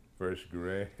grade. First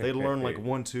grade. They learn like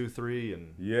 1, 2, 3,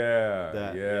 and Yeah.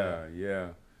 that, Yeah.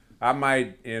 I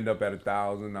might end up at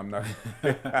 1,000. I'm not.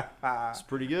 it's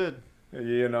pretty good.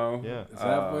 You know. Yeah. It's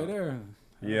halfway there.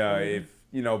 Yeah, if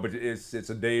you know, but it's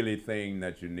a daily thing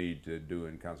that you need to do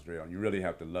and concentrate on. You really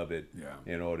have to love it Yeah.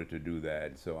 in order to do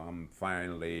that. So I'm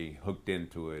finally hooked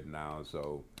into it now.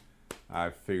 So I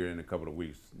figure in a couple of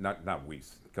weeks, not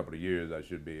weeks, a couple of years, I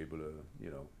should be able to,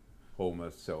 you know, hold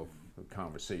myself a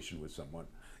conversation with someone.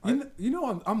 You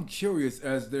know, I'm curious.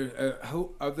 Are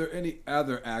there any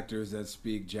other actors that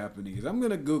speak Japanese? I'm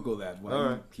gonna Google that while All you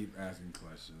right. keep asking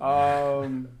questions.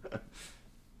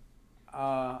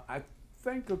 I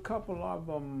think a couple of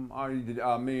them are. Steven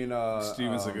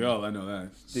Seagal, I know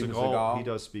that. Steven Seagal. He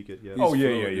does speak it. Yeah. Oh yeah,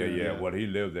 fluent, yeah. yeah. Well, he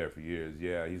lived there for years.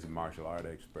 Yeah, he's a martial art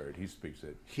expert. He speaks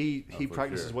it. He for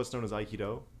practices sure. what's known as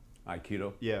Aikido.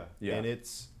 Aikido. Yeah. Yeah. And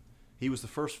he was the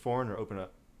first foreigner to open an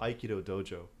Aikido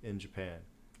dojo in Japan.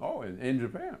 Oh, in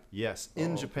Japan. Yes,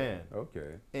 in Oh, Japan.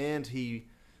 Okay. And the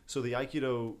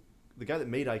guy that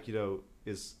made Aikido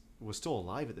was still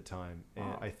alive at the time,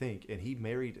 and I think, and he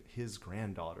married his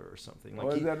granddaughter or something. Oh,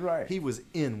 is that right? He was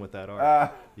in with that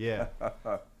art. Yeah.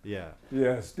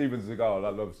 Yeah, Steven Seagal. I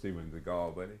love Steven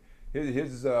Seagal, but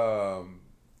his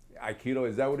Aikido,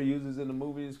 is that what he uses in the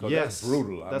movies? 'Cause Yes. that's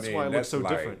brutal. That's why it looks so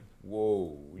like, different.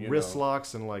 Whoa, you Wrist know.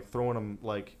 locks and like throwing them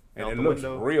like And out it the looks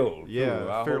window. real. Too.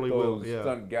 Yeah, I fairly hope real, those yeah.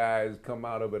 stunt guys come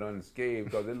out of it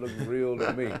unscathed because it looks real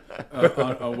to me.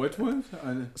 On which one?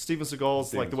 Steven Seagal's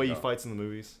Steven like the way he Seagal. fights in the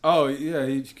movies. Oh yeah,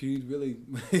 he really.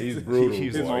 He's brutal.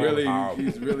 He's He's boy. really Powerful.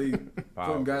 he's really putting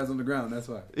Powerful. guys on the ground. That's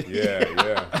why.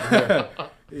 Yeah.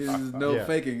 He's no Yeah.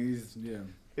 faking. He's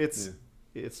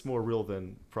It's more real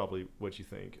than probably what you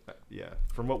think. Yeah,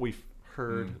 from what we've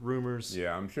heard, rumors.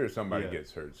 Yeah, I'm sure somebody Yeah.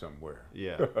 gets hurt somewhere.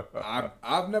 Yeah.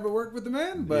 I've never worked with the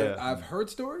man, but Yeah. I've heard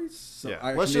stories. So Yeah.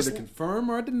 I Let's can just- neither confirm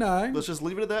or deny. Let's just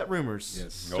leave it at that. Rumors.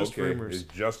 Yes. Just Okay, rumors.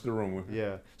 it's just a rumor.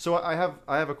 Yeah. So I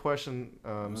have a question,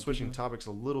 switching topics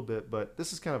a little bit, but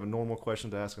this is kind of a normal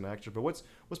question to ask an actor. But what's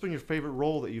been your favorite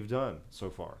role that you've done so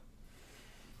far?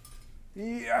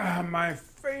 Yeah, my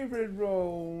favorite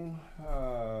role.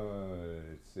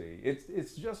 Let's see.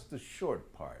 It's just the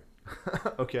short part.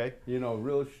 Okay. You know,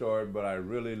 real short, but I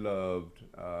really loved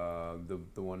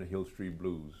the one, the Hill Street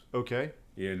Blues. Okay.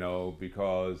 You know,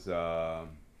 because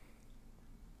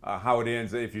how it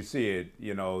ends, if you see it,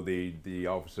 you know, the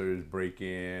officers break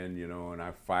in, you know, and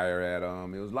I fire at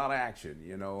them. It was a lot of action,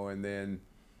 you know, and then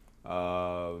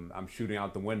I'm shooting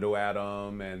out the window at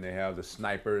them, and they have the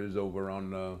snipers over on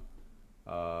the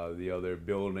other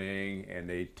building, and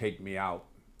they take me out,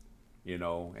 you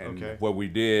know. And Okay. what we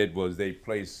did was they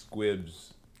placed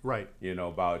squibs, Right. you know,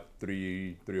 about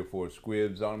three or four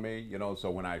squibs on me, you know.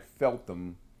 So when I felt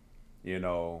them, you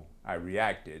know, I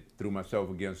reacted, threw myself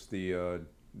against the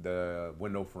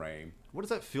window frame. What does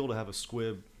that feel to have a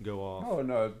squib go off? Oh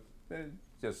no,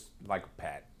 just like a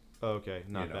pat. Oh, okay.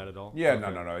 Not you know. bad at all. Yeah,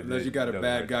 Okay. no. Unless you got a doesn't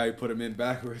bad hurt. guy, you put him in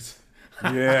backwards.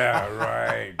 Yeah,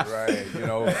 right. You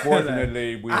know,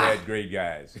 fortunately, we had great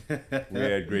guys.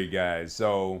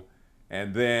 So,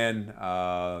 and then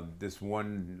this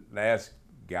one last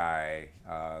guy,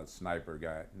 sniper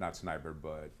guy, not sniper,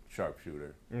 but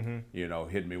sharpshooter, you know,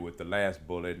 hit me with the last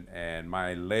bullet, and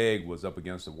my leg was up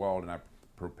against the wall, and I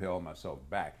propelled myself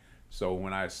back. So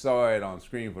when I saw it on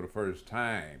screen for the first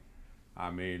time, I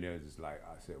mean, it was like,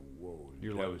 I said, whoa,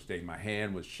 You're like- devastating. My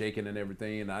hand was shaking and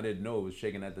everything, and I didn't know it was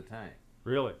shaking at the time.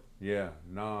 Really? Yeah,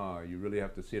 no, you really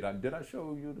have to see it. Did I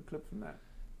show you the clip from that?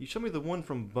 You showed me the one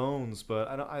from Bones, but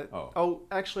I don't. Oh,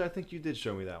 actually, I think you did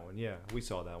show me that one. Yeah, we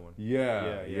saw that one.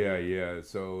 Yeah.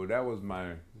 So that was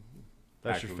my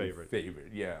That's your actual favorite.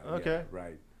 Favorite, yeah. Okay. Yeah,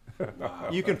 right.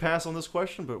 You can pass on this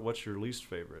question, but what's your least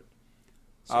favorite?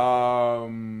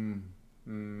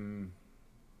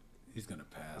 He's gonna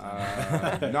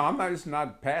pass. No, I'm not. It's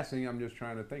not passing. I'm just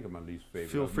trying to think of my least favorite.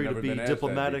 Feel I've free to never be been asked that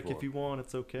diplomatic before. if you want.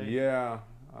 It's okay. Yeah.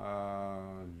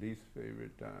 Least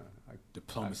favorite.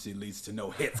 Diplomacy leads to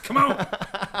no hits. Come on.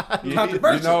 You know,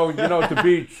 to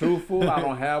be truthful, I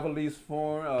don't have a least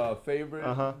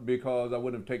favorite because I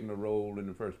wouldn't have taken the role in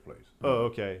the first place. Oh,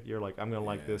 okay. You're like, I'm gonna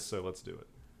like this, so let's do it.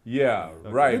 Yeah,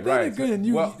 But right. then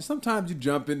again, Well, sometimes you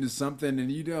jump into something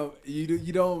and you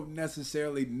don't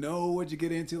necessarily know what you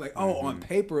get into. Like, on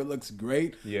paper it looks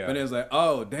great, Yeah. but it's like,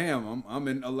 oh damn, I'm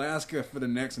in Alaska for the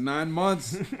next 9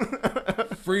 months,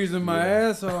 freezing my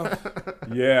ass off.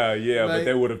 yeah, but Like-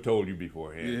 they would have told you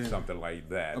beforehand, Yeah. something like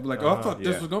that. I'm like, oh, I thought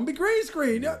this Yeah. was gonna be green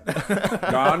screen. No,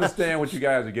 I understand what you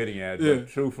guys are getting at, Yeah. but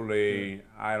truthfully,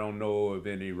 I don't know of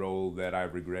any role that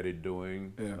I've regretted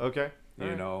doing. Yeah. Okay.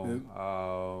 You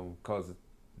know, because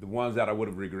the ones that I would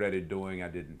have regretted doing, I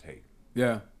didn't take.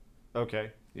 Yeah. Okay.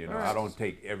 You know, All right. I don't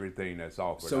take everything that's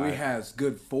offered. So he has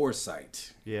good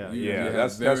foresight. Yeah. You Yeah, have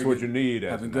that's very what good- you need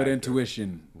as having an good actor.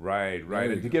 intuition. Right. There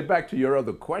you And to go. get back to your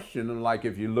other question, and like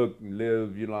if you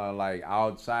live, you know, like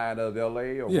outside of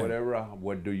LA or Yeah. whatever,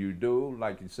 what do you do?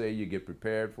 Like you say, you get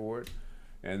prepared for it.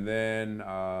 And then,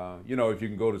 you know, if you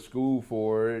can go to school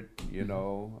for it, you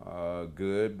know,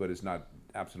 good, but it's not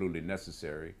absolutely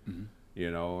necessary,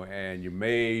 you know, and you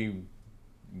may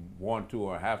want to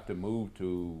or have to move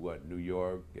to New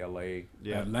York, LA,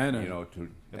 Yeah. Atlanta, you know, to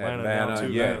Atlanta now, Atlanta.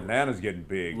 too, Yeah, man. Atlanta's getting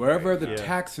big. wherever right? the Yeah.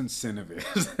 tax incentive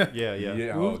is. Yeah.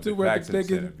 Yeah. Move to where tax the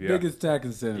biggest, incentive, yeah. biggest tax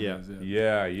incentive Yeah.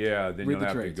 is. Yeah. Then Read you'll the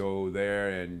have trades. to go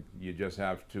there, and you just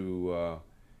have to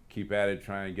keep at it.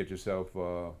 Try and get yourself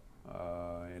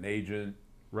an agent.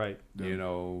 Right. You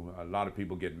know, a lot of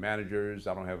people get managers.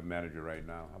 I don't have a manager right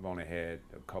now. I've only had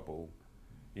a couple.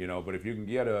 You know, but if you can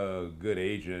get a good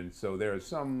agent, so there are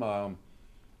some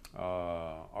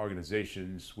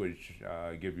organizations which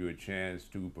give you a chance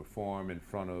to perform in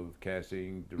front of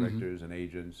casting directors and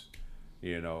agents.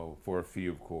 You know, for a fee,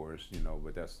 of course. You know,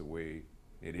 but that's the way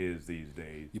it is these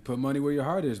days. You put money where your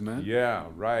heart is, man. Yeah,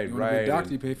 right, You want to right. be a doctor,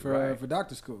 you and- pay for right,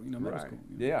 doctor school, medical right. school.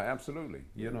 you know. Yeah, absolutely.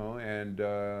 You know, and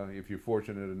if you're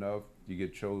fortunate enough, you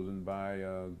get chosen by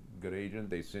a good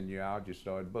agent. They send you out. You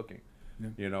start booking. Yeah.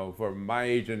 You know, for my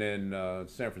agent in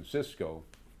San Francisco,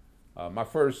 my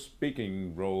first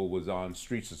speaking role was on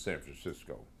Streets of San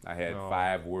Francisco. I had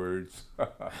 5 words.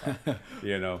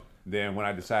 You know. Then when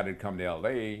I decided to come to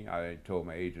LA, I told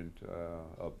my agent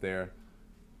up there.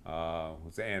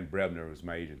 Was Ann Brebner was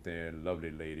my agent there,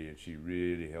 lovely lady, and she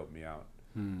really helped me out.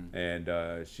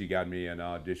 And she got me an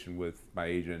audition with my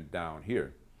agent down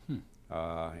here.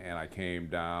 And I came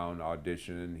down,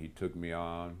 auditioned, he took me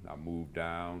on, I moved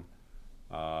down,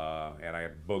 and I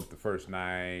booked the first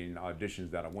 9 auditions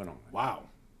that I went on. Wow.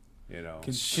 You know,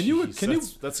 Can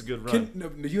That's a good run.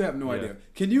 no, you have no Yeah. idea.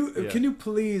 Yeah. Can you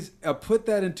please put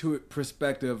that into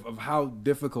perspective of how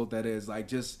difficult that is? Like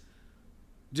just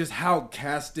how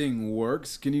casting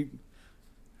works. Can you?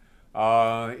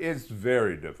 it's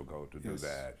very difficult to do Yes.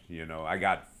 that. You know, I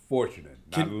got fortunate,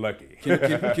 not lucky.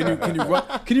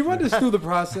 Can you run us through the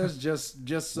process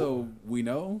just so we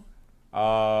know?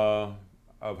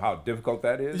 Of how difficult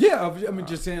that is? Yeah, I mean,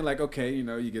 just saying like, okay, you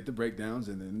know, you get the breakdowns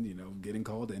and then, you know, getting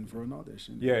called in for an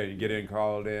audition. Yeah, you get in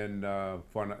called in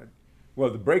well,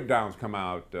 the breakdowns come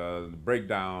out. The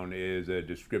breakdown is a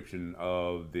description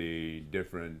of the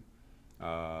different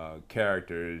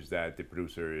characters that the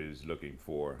producer is looking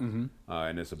for,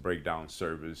 and it's a breakdown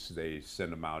service. They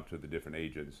send them out to the different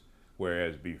agents,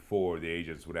 whereas before the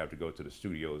agents would have to go to the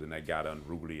studios, and that got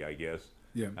unruly, I guess.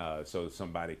 Yeah. So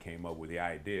somebody came up with the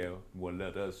idea, well,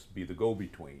 let us be the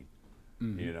go-between,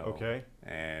 you know. Okay.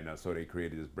 And so they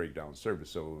created this breakdown service.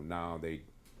 So now the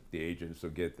agents will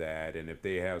get that, and if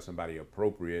they have somebody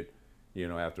appropriate, you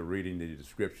know, after reading the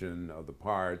description of the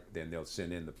part, then they'll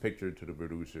send in the picture to the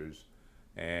producers,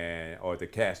 or the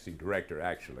casting director,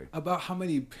 actually. About how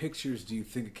many pictures do you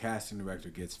think a casting director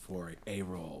gets for a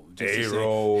role? Just to say,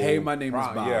 A-roll. hey, my name is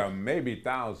Bob. Yeah, maybe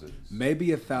thousands.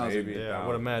 Maybe 1,000. Maybe Yeah, I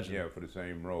would imagine. Yeah, for the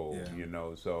same role, Yeah. you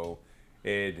know. So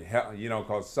you know,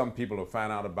 because some people will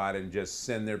find out about it and just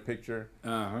send their picture,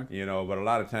 you know. But a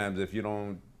lot of times, if you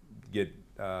don't get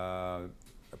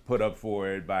put up for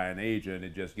it by an agent,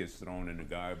 it just gets thrown in the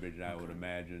garbage, I would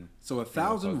imagine. So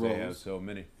 1,000 They have roles. so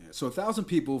many. So 1,000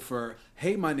 people for,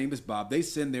 hey, my name is Bob. They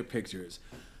send their pictures.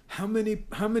 How many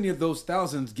of those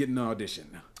thousands get an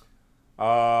audition?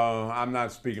 I'm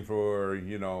not speaking for,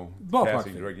 you know, Ballpark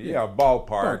casting thing, director. yeah. Yeah,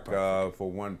 ballpark, Ballpark.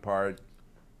 for one part.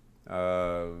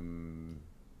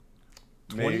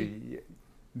 20?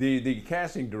 The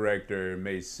casting director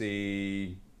may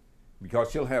see,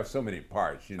 because she'll have so many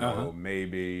parts, you know,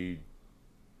 maybe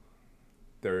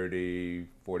 30,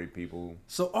 40 people.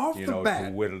 So off you the know, bat,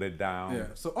 to whittle it down. yeah.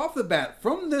 So off the bat,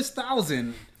 from this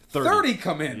 1,000, 30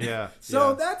 come in. Yeah, So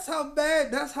yeah. that's how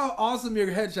bad. That's how awesome your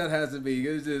headshot has to be.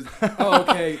 It's just, oh,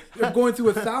 okay, you're going through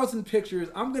 1,000 pictures.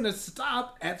 I'm gonna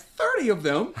stop at 30 of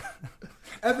them,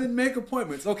 and then make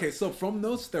appointments. Okay, so from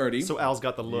those 30, So Al's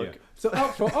got the look. Yeah.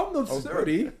 so from those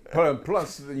 30,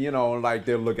 Plus, you know, like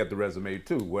they'll look at the resume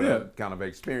too. What Yeah. kind of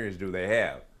experience do they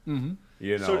have? Mm-hmm.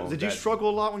 You know. So did you that- struggle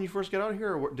a lot when you first got out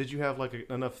here, or did you have like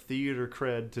enough theater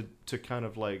cred to kind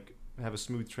of like have a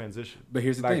smooth transition? but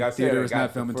here's the Like thing: I said, theater I is got not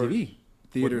the film and first- TV.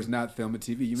 Theater is not film and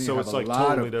TV. You may So have it's a like lot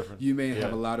totally of different. you may have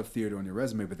Yeah. a lot of theater on your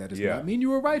resume, but that does Yeah. not mean you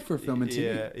were right for film and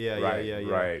TV.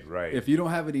 Right, right. If you don't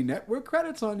have any network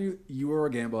credits on you, you are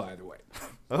a gamble either way.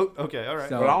 Oh, okay, all right.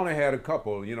 So- But I only had a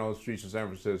couple, you know, Streets of San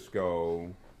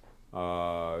Francisco.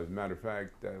 As a matter of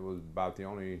fact, that was about the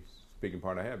only speaking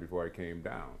part I had before I came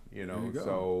down. You know, There you go.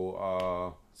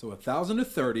 so So 1,000 to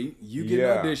 30, you get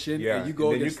Yeah, an audition, yeah. and you go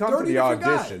And then you against come to 30 the different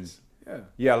auditions. guys. Yeah.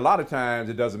 yeah, a lot of times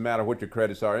it doesn't matter what your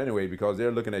credits are anyway, because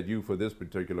they're looking at you for this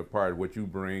particular part, what you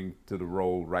bring to the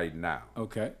role right now.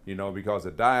 Okay. You know, because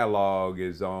the dialogue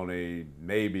is only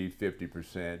maybe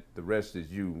 50%. The rest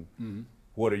is you. Mm-hmm.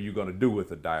 What are you going to do with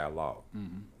the dialogue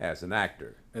as an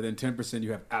actor? And then 10%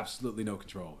 you have absolutely no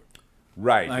control over.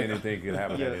 Right. Like- Anything can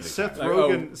happen at Yeah, any Seth time. Like,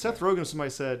 Rogen. oh. Seth Rogen.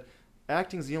 Somebody said,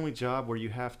 acting's the only job where you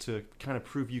have to kind of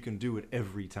prove you can do it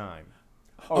every time.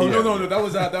 Oh, yeah. no! That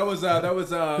was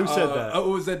Who said that? What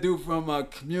was that dude from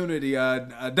Community?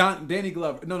 Danny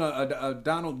Glover.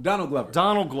 Donald Glover.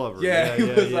 Donald Glover. Yeah, he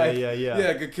was like,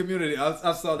 yeah. Community.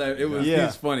 I saw that. It was Yeah.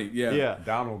 he's funny. Yeah. Yeah.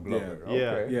 Donald Glover. Yeah.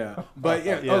 Okay. Yeah, but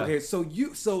yeah, Yeah. okay. So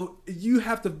you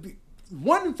have to be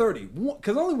 1 in 30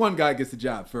 because only one guy gets the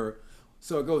job for.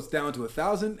 So it goes down to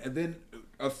 1,000 and then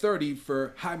a 30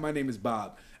 for hi, my name is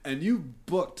Bob, and you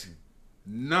booked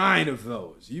 9 of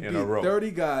those. You In beat a row. 30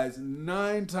 guys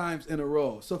 9 times in a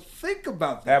row. So think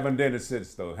about that. Haven't done it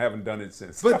since, though. Haven't done it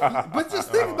since. But just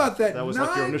think about that. That was 9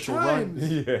 like your initial run.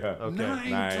 times. yeah. Okay. 9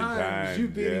 9 times you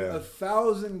times, beating yeah.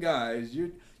 1,000 guys.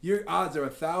 Your odds are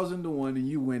 1,000 to 1, and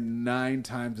you win 9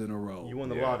 times in a row. You won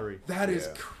the Yeah. lottery. That is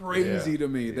Yeah. crazy Yeah. to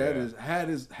me. That Yeah.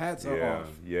 is hats are Yeah. off.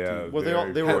 Yeah. Well,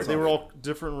 very they were fortunate. all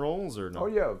different roles, or no? Oh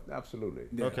yeah, absolutely.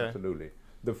 Okay. Absolutely.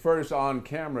 The first on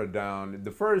camera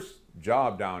the first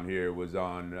job down here was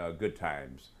on Good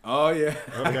Times. Oh yeah.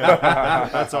 Okay.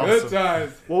 That's Good awesome.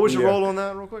 times. What was your Yeah. role on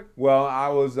that, real quick? Well, I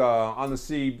was on the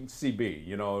CB.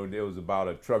 You know, it was about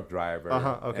a truck driver,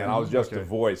 Okay. and I was just Okay. the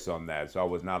voice on that, so I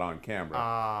was not on camera.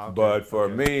 Ah, okay, But for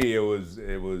okay. me, it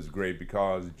was great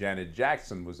because Janet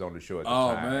Jackson was on the show at the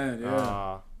Oh time. man,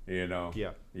 yeah. You know.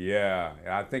 Yeah. Yeah.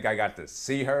 I think I got to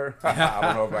see her. I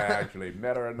don't know if I actually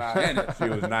met her or not. She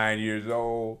was 9 years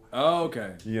old. Oh,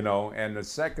 okay. You know, and the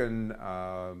second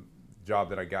job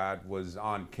that I got was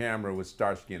on camera with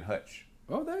Starsky and Hutch.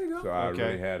 Oh, there you go. So I Okay.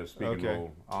 really had a speaking Okay.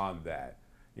 role on that,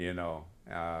 you know.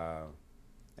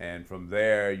 And from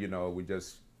there, you know, we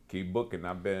just keep booking.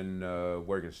 I've been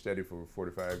working steady for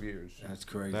 45 years. That's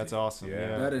crazy. That's awesome. Yeah.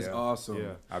 Yeah. That is Yeah. awesome.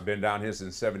 Yeah. I've been down here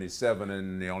since '77,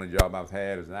 and the only job I've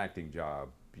had is an acting job.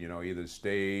 You know, either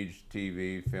stage,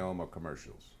 TV, film, or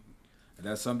commercials.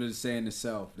 That's something to say in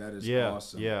itself. That is Yeah.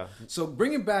 awesome. Yeah. So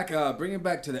bringing back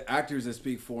to the actors that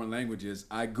speak foreign languages,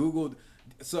 I googled.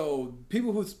 So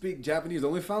people who speak Japanese, I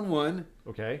only found one.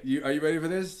 Okay. Are you ready for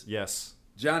this? Yes.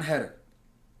 John Heder.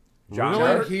 John Really?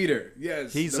 Heder? Heder.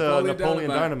 Yes. He's Napoleon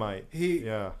Dynamite.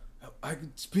 Yeah. I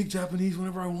can speak Japanese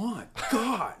whenever I want.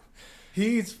 God.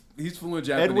 He's fluent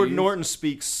Japanese. Edward Norton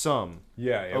speaks some.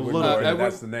 Yeah, Edward little- Norton, Edward-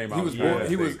 that's the name I he was was trying born. to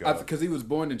He was think of. because he was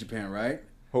born in Japan, right?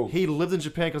 Who? He lived in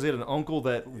Japan because he had an uncle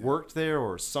that worked there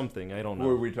or something. I don't Who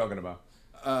are know. we talking about?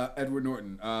 Edward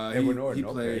Norton. Edward Norton. He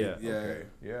played. okay. Yeah. Okay.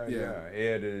 Yeah, Yeah.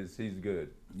 Ed he's good.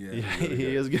 Yeah. Yeah,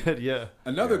 he is good. Yeah.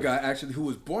 Another guy actually who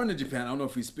was born in Japan. I don't know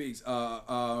if he speaks.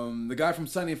 The guy from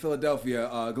Sunny in Philadelphia,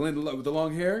 Glenn with the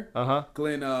long hair. Uh-huh.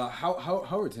 Glenn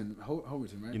Howerton,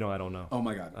 right? You know, I don't know. Oh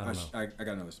my God, I don't know. I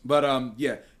gotta know this. But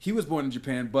yeah, he was born in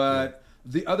Japan. But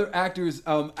the other actors,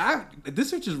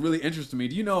 this which is really interesting to me.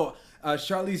 Do you know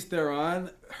Charlize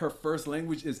Theron? Her first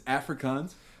language is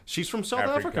Afrikaans. She's from South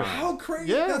Afrikaans. Africa. How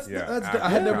crazy! Yeah. That's, Yeah, that's I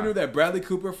had never Afrikaans. knew that. Bradley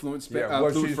Cooper, fluent Well,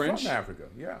 fluent she's French. from Africa.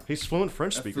 Yeah. He's fluent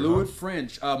French speaker. Fluent huh?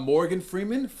 French. Morgan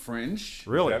Freeman, French.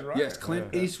 Really? Is that right? Yes,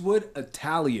 Clint Eastwood,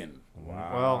 Italian.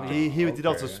 Well, he did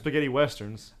also okay. spaghetti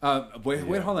westerns. Wait,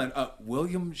 hold on.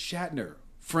 William Shatner,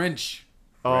 French.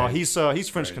 Oh, French. he's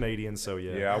French Canadian, so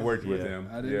yeah. Yeah, I worked with Yeah. him.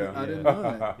 I didn't, yeah. I didn't know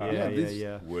that.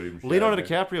 Yeah. William Leonardo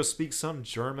Shatner. DiCaprio speaks some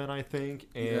German, I think,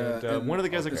 and, Yeah, and one of the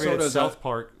guys that so created does South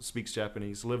Park speaks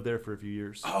Japanese. Lived there for a few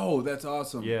years. Oh, that's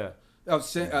awesome. Yeah. Oh,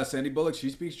 Sandy Bullock, she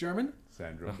speaks German.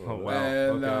 Sandra Oh, Bullock. wow.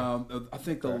 And okay. I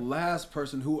think the last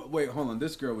person who hold on,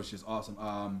 this girl was just awesome.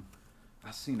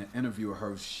 I seen an interview of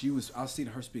her. I seen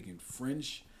her speaking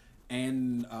French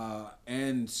and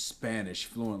Spanish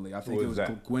fluently. I think Who it was was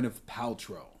that? Gwyneth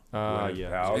Paltrow. Gwyneth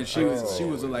Yeah. Paltrow. And she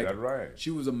was Oh, like, is that right? she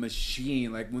was a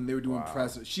machine. Like when they were doing Wow.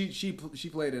 press, she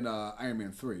played in Iron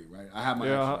Man 3, right? I have my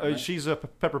Yeah, extra, right? she's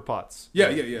Pepper Potts. Yeah,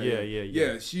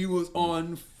 she was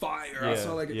on fire. I Yeah,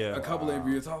 saw like yeah. a couple of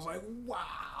interviews. I was like, wow.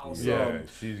 So, Yeah,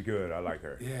 she's good. I like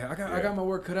her. yeah, I got my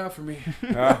work cut out for me.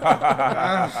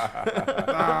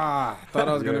 Thought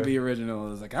I was gonna Yeah. be original.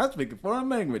 I was like, I speak a foreign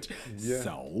language. Yeah.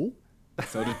 So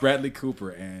does Bradley Cooper,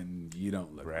 and you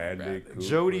don't look Bradley like Bradley.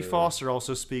 Cooper. Jodie Foster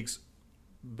also speaks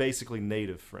basically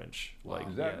native French. Like,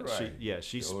 Is that yeah, right?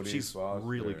 she's Jodie Foster.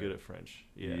 really good at French.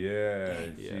 Yeah. Yeah,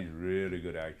 Yeah. she's really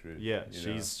good actress. Yeah, you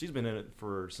know. she's been in it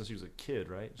since she was a kid,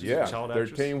 right? She's Yeah, a child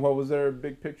 13. actress. What was their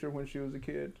big picture when she was a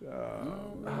kid?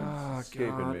 Ah, escaping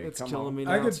God, me. it's Come killing on. me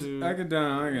now I can too. I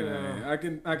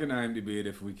can IMDb it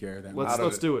if we care that much. Let's Out of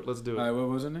let's it. do it. Let's do All right, it. what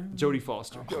was her name? Jodie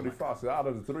Foster. Jodie Foster. Out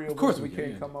of the three of course us, we we can,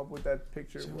 can't yeah. come up with that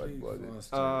picture. What was it?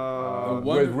 Foster. Uh,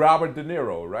 Wonder- With Robert De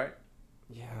Niro, right?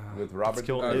 Yeah, With Robert. It's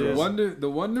kill- Uh, it the is. the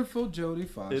wonderful Jodie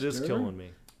Foster. It is killing me.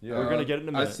 Yeah. We're gonna get it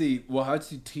in a I minute. see. Well, I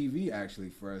see TV actually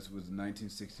first was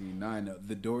 1969,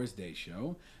 The Doris Day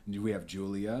Show. And we have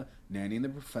Julia, Nanny and the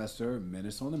Professor,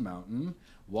 Menace on the Mountain,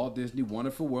 Walt Disney,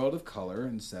 Wonderful World of Color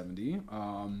in '70.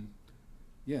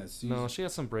 Yes. No, she had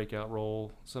some breakout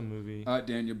role, some movie.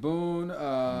 Daniel Boone,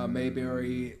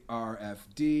 Mayberry,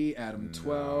 RFD, Adam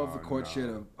 12, The Courtship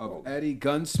no. of Eddie,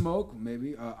 Gunsmoke,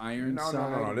 maybe Ironside.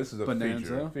 No. This is a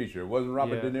Bonanza. feature. Wasn't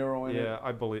Robert yeah, De Niro in yeah, it?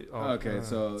 I believe. Oh, Okay,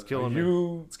 so it's killing me.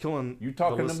 You It's killing. you the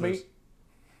talking to listeners. me?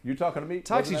 You talking to me?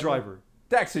 Taxi Wasn't that driver.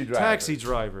 Taxi driver. Taxi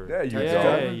driver. There you yeah,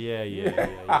 go.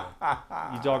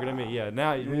 Yeah. You talking to me? Yeah.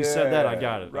 Now when you said that, I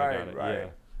got it. I got it. Right. Yeah.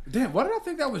 damn, why did I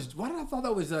think that was? Why did I thought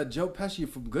that was Joe Pesci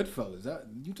from Goodfellas? That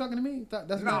you talking to me?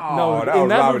 That's No. not. No, that in was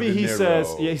that Robert movie De he Niro.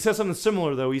 says, he says something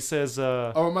similar though. He says,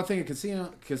 Oh, am I thinking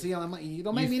Casino? You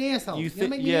don't make me an asshole. You don't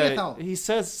make me an asshole. he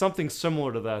says something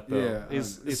similar to that though. Yeah,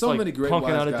 It's there's it's so like many great punking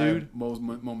wise out a guy dude.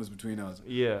 moments between us.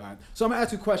 Yeah. All right. So I'm gonna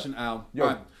ask you a question, Al. Yo. All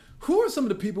right. Who are some of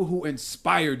the people who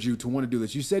inspired you to want to do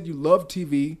this? You said you love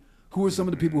TV. Who are some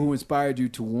of the people who inspired you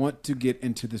to want to get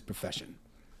into this profession?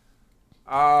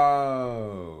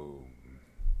 Oh.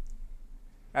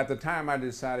 At the time I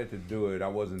decided to do it, I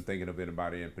wasn't thinking of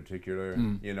anybody in particular,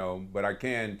 you know, but I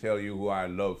can tell you who I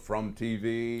love from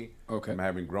TV. Okay. From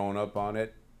having grown up on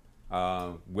it,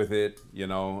 with it, you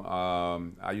know.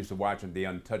 I used to watch The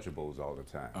Untouchables all the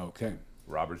time. Okay.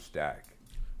 Robert Stack.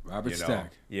 Robert you know?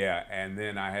 Stack. Yeah, and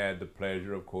then I had the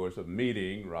pleasure, of course, of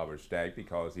meeting Robert Stack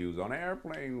because he was on an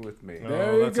airplane with me.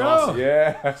 There you that's go. awesome.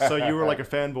 Yeah. So you were like a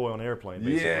fanboy on Airplane,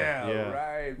 basically. Yeah,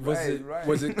 right, right.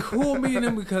 Was it cool meeting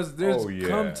him? Because there's Oh, yeah,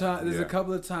 there's a yeah.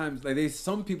 couple of times like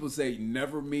some people say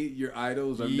never meet your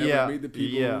idols or Yeah, never meet the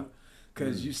people yeah.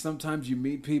 because you sometimes you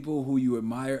meet people who you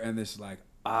admire and it's like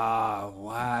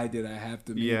why did I have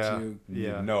to meet Yeah. you?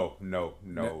 Yeah. No.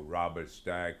 Robert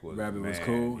Stack was Robert was man,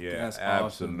 cool? Yeah, That's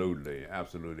awesome.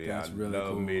 absolutely. That's I really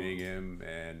love cool. meeting him,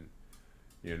 and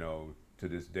you know, to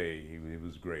this day, he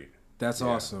was great. That's Yeah.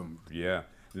 awesome. Yeah.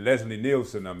 Leslie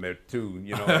Nielsen I met too.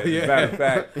 You know, as Yeah. a matter of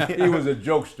fact, he was a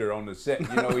jokester on the set. You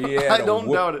know, he had I a don't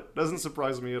whoop- doubt it. Doesn't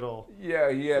surprise me at all. Yeah,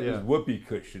 he had Yeah. this whoopee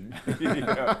cushion,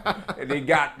 and he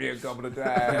got me a couple of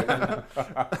times.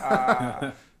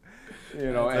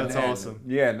 You know, That's awesome.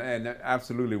 Yeah, and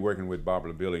absolutely working with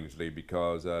Barbara Billingsley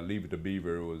because Leave It to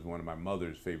Beaver was one of my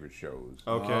mother's favorite shows.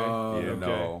 Okay.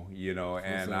 You know,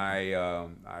 and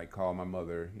I called my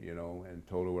mother, you know, and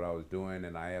told her what I was doing,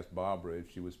 and I asked Barbara if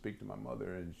she would speak to my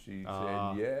mother, and she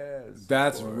said yes. of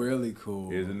That's course. really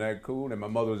cool. Isn't that cool? And my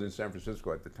mother was in San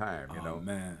Francisco at the time, you know.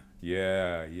 Man.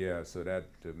 Yeah. So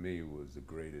that to me was the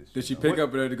greatest. Did she you know. pick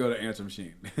up or did it go to answer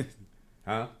machine?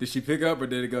 Huh? Did she pick up or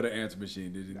did it go to answer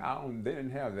machine? Did you? They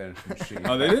didn't have that machine.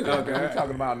 Oh, they didn't? Okay. We're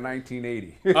talking about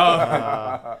 1980.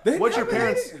 What'd your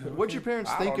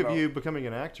parents I think don't of know. you becoming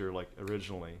an actor, like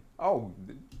originally? Oh,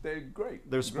 they're great.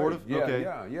 They're supportive? Great. Yeah,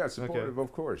 Okay. yeah, supportive.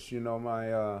 Of course. You know,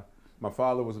 my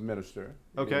father was a minister.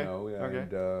 Okay, You know, okay.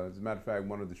 and as a matter of fact,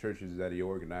 one of the churches that he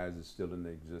organized is still in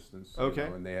existence. you Okay.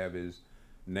 know, and they have his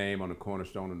name on the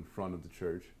cornerstone in front of the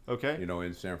church. Okay. You know,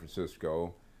 in San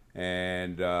Francisco,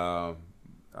 and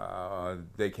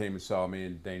they came and saw me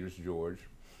in Dangerous George.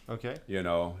 Okay. You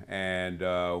know, and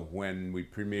when we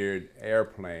premiered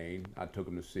Airplane, I took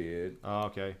him to see it, Oh,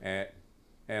 okay.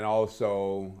 and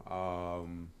also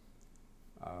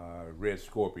Red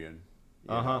Scorpion.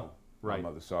 You Uh-huh. know. Right. My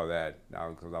mother saw that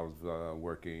because I was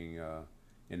working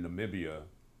in Namibia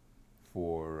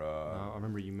for I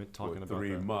remember you talking about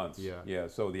 3 that. months. Yeah. Yeah.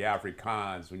 So the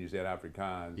Afrikaans, when you said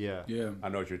Afrikaans, Yeah. Yeah. I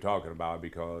know what you're talking about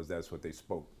because that's what they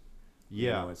spoke. You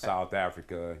Yeah. know, in South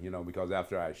Africa, you know, because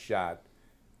after I shot,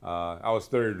 I was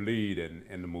third lead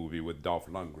in the movie with Dolph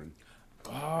Lundgren.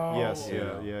 Oh. Yes.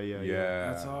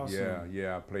 Yeah. That's awesome.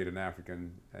 Yeah. I played an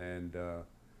African, and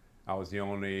I was the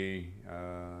only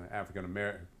African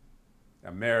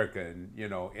American, you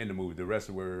know, in the movie. The rest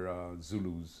were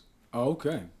Zulus. Oh,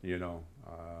 okay. You know,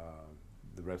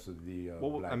 the rest of the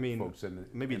black I mean, folks in the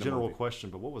maybe in the general movie. question,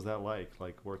 but what was that like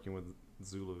working with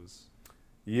Zulus?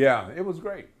 Yeah, it was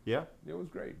great. Yeah. It was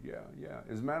great. Yeah.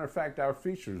 As a matter of fact, our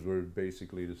features were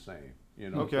basically the same. You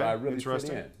know, Okay, so I really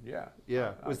interesting. fit in. Yeah.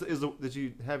 Yeah. Did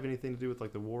you have anything to do with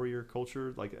like the warrior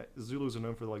culture? Like Zulus are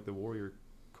known for like the warrior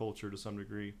culture to some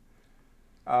degree.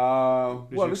 Well,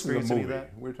 you this is a experience any movie. of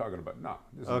that? We're talking about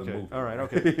this is a Okay. movie. All right.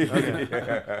 Okay. Okay.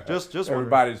 Yeah. Just wondering.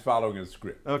 Everybody's following a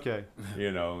script. Okay.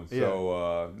 You know,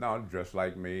 so no, dress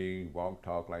like me, walk,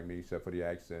 talk like me, except for the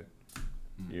accent.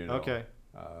 You know. Okay.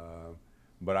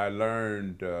 But I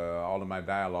learned all of my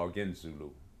dialogue in Zulu.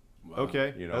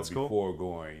 Okay. You know, That's cool. before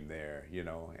going there, you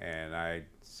know, and I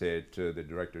said to the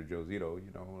director, Josito,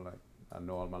 you know, like, I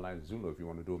know all my lines in Zulu if you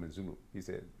want to do them in Zulu. He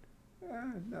said,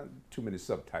 not too many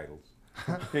subtitles,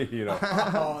 you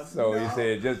know. So he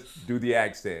said, just do the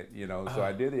accent, you know. So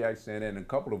I did the accent and a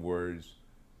couple of words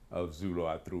of Zulu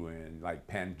I threw in, like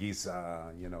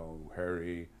Pangisa, you know,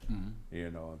 hurry, you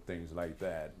know, things like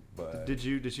that. But Did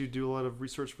you do a lot of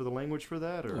research for the language for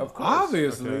that, or? Of course.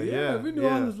 Obviously, Okay, yeah. yeah, If we knew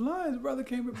all yeah. his lines, brother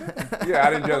came prepared. yeah,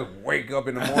 I didn't just wake up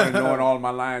in the morning knowing all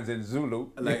my lines in Zulu.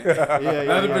 Like, Yeah.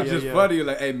 that'd have been just yeah. funny.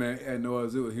 Like, hey man, and Noah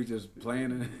Zulu, he just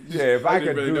playing it. Yeah, if I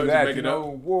could really do know that, make you it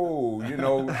know, up. whoa, you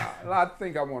know, I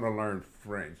think I want to learn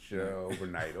French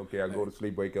overnight. Okay, I go to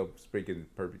sleep, wake up speaking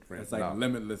perfect French. It's like No.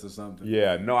 Limitless or something.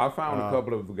 Yeah, no, I found a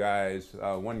couple of guys,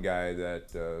 one guy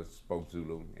that spoke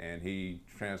Zulu, and he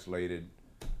translated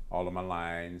all of my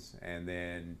lines and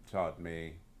then taught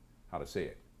me how to say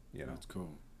it, you know. That's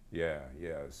cool. Yeah,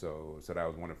 so that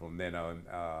was wonderful. And then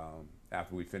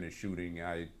after we finished shooting,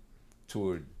 I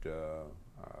toured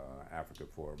Africa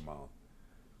for a month,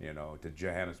 you know, to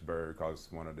Johannesburg, because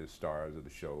one of the stars of the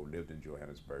show lived in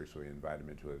Johannesburg, so he invited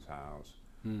me to his house.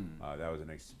 That was an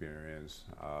experience.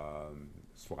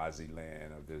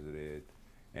 Swaziland, I visited.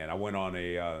 And I went on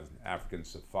a African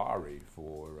safari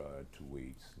for 2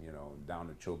 weeks, you know, down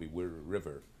the Chobe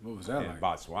River What was that in like?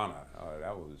 Botswana.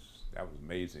 That was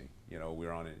amazing. You know, we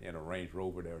were in a Range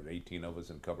Rover. There were 18 of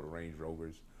us in a couple of Range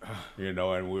Rovers, you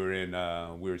know, and we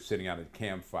were sitting at a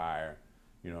campfire,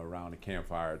 you know, around the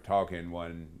campfire talking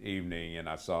one evening, and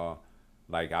I saw,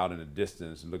 like, out in the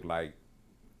distance, it looked like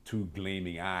two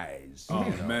gleaming eyes. Oh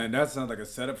you know? man, that sounds like a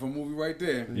setup for a movie right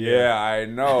there. Yeah, I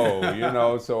know. You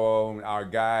know, so our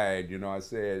guide, you know, I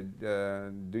said,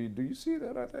 do you see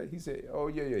that? He said, oh,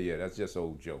 yeah. That's just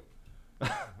old Joe.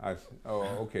 I said, oh,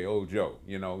 okay, old Joe.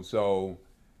 You know, so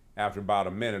after about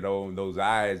a minute, those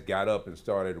eyes got up and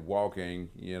started walking,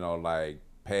 you know, like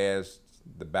past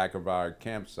the back of our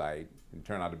campsite and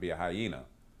turned out to be a hyena.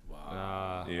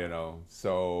 You know,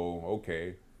 so,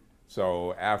 okay.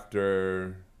 So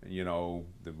after, you know,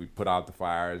 we put out the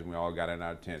fires and we all got in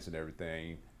our tents and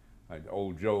everything,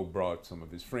 old Joe brought some of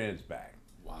his friends back.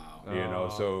 Wow. You know,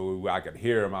 so I could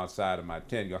hear him outside of my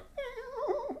tent go,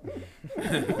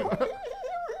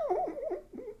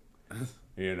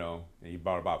 you know, and he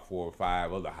brought about 4 or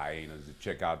 5 other hyenas to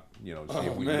check out, you know, see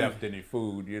if we man. left any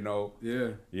food, you know. Yeah.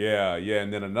 Yeah.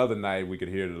 And then another night we could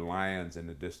hear the lions in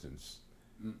the distance.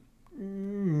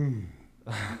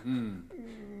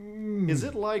 Is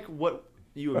it like what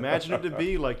you imagine it to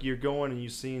be? Like you're going and you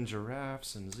seeing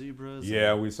giraffes and zebras?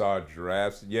 Yeah, we saw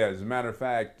giraffes. Yeah, as a matter of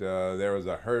fact, there was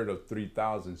a herd of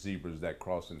 3,000 zebras that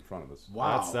crossed in front of us.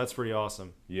 Wow. That's pretty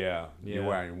awesome. Yeah, you're Yeah.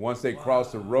 right. And once they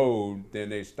crossed the road, then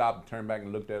they stopped and turned back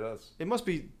and looked at us. It must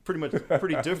be pretty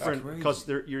different crazy. because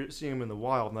you're seeing them in the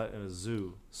wild, not in a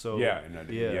zoo. So Yeah.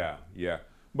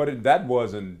 But that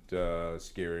wasn't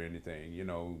scary or anything. You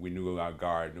know, we knew our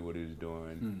guard knew what he was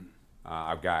doing.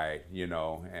 Our guide, you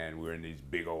know, and we were in these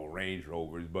big old Range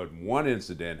Rovers. But one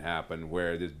incident happened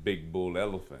where this big bull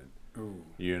elephant,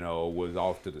 you know, was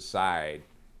off to the side,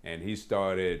 and he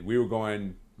started. We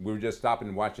were just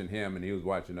stopping watching him, and he was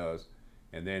watching us,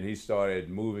 and then he started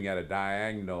moving at a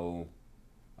diagonal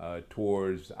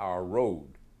towards our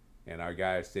road, and our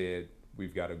guy said,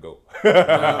 we've got to go.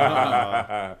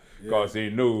 Because he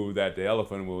knew that the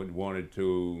elephant wanted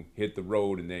to hit the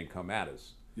road and then come at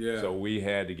us. Yeah. So we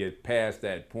had to get past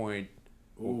that point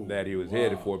that he was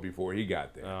headed for before he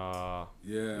got there. Yeah.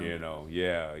 You know,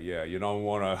 yeah. You don't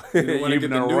want to, wanna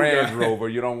even get the a new Range guy. Rover,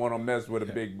 you don't want to mess with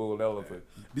a big bull elephant.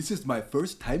 This is my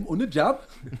first time on the job,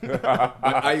 but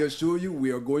I assure you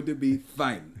we are going to be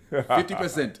fine.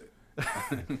 50%.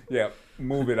 Yeah,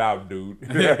 move it out, dude.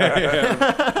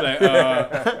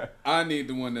 I need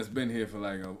the one that's been here for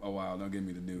like a while. Don't give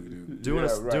me the new dude. Doing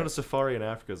Yeah, right. doing a safari in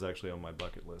Africa is actually on my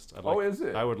bucket list. I'd Oh, is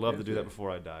it? I would love to Is do that it?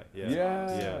 before I die.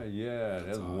 Yeah. Yeah,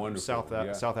 that's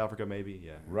wonderful. South Africa maybe.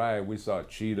 Yeah. Right, we saw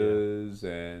cheetahs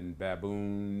and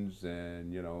baboons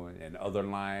and and other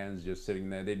lions just sitting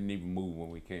there. They didn't even move when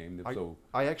we came. So,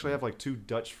 I actually have like 2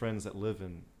 Dutch friends that live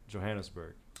in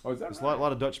Johannesburg. oh, is that There's right? a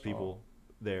lot of Dutch people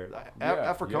there.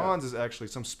 Yeah, Afrikaans is actually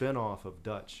some spin-off of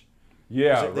Dutch.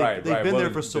 Yeah, They- right. they've been Well, there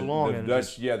for so long The and Dutch,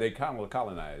 just- yeah, they kind of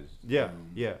colonized. Yeah,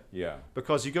 yeah. Yeah,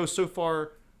 Because you go so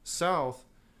far south,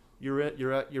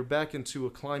 you're back into a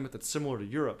climate that's similar to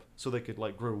Europe, so they could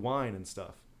like grow wine and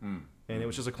stuff. And it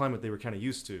was just a climate they were kind of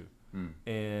used to.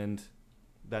 And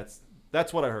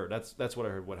that's what I heard. That's what I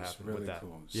heard. What happened Really with that?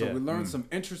 cool. So Yeah. we learned some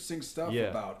interesting stuff Yeah.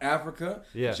 about Africa.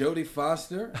 Yeah. Jodie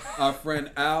Foster, our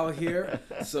friend Al here,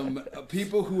 some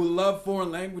people who love foreign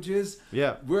languages.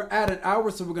 Yeah. We're at an hour,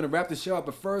 so we're going to wrap the show up.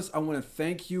 But first, I want to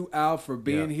thank you, Al, for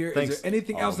being Yeah. here. Thanks. Is there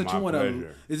anything else that my you want to?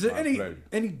 pleasure. Is there My any pleasure.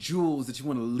 any jewels that you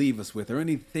want to leave us with, or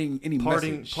anything, any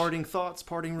message? Parting thoughts,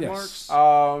 parting Yes.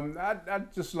 remarks.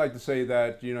 I'd just like to say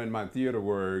that in my theater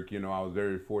work, I was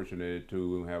very fortunate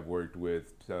to have worked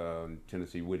with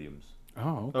Tennessee Williams.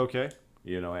 Oh, Okay.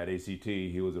 At ACT,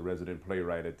 he was a resident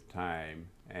playwright at the time,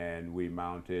 and we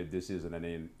mounted This Isn't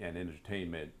an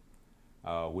Entertainment,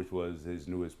 which was his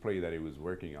newest play that he was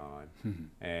working on.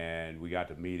 And we got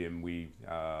to meet him. He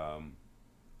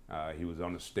was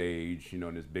on the stage,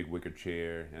 in this big wicker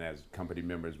chair, and as company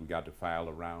members, we got to file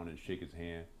around and shake his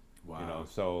hand. Wow.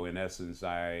 So in essence,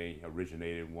 I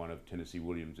originated one of Tennessee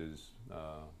Williams's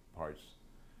parts.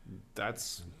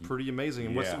 That's pretty amazing.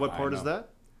 And Yeah, what I part is know. that?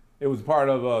 It was part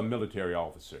of a military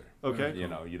officer. Okay. You'd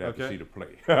have to Okay. see the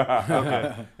play.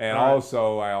 Okay. And All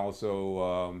right. I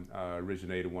also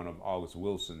originated one of August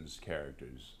Wilson's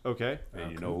characters. Okay.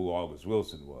 And you know who August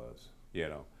Wilson was,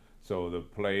 So the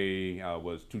play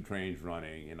was 2 trains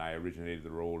running, and I originated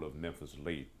the role of Memphis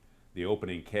Late. The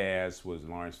opening cast was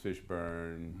Lawrence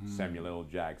Fishburne, Samuel L.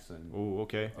 Jackson, Oh,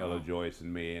 okay. Ella Joyce,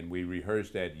 and me, and we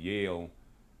rehearsed at Yale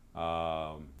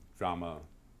drama,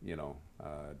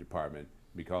 department,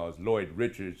 because Lloyd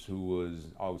Richards, who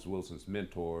was August Wilson's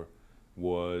mentor,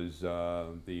 was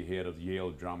the head of the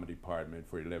Yale drama department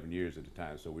for 11 years at the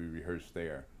time. So we rehearsed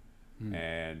there,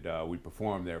 and we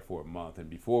performed there for a month. And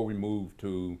before we moved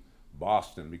to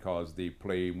Boston, because the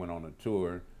play went on a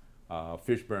tour,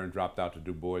 Fishburne dropped out to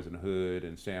do Boys in the Hood,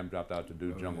 and Sam dropped out to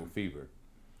do Jungle Fever.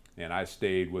 And I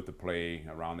stayed with the play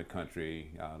around the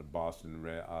country, the Boston,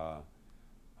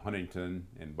 Huntington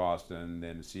in Boston,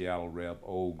 then the Seattle Rep,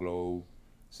 Old Globe,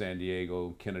 San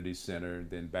Diego, Kennedy Center,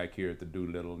 then back here at the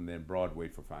Doolittle, and then Broadway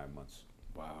for 5 months.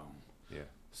 wow. Yeah.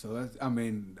 So that's, I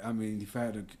mean, you've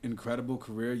had an incredible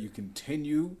career. You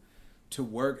continue to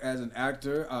work as an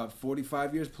actor,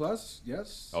 45 years plus,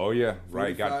 yes? Oh yeah,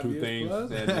 right. 45 Got 2 years things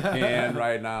plus. in the can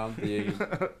right now.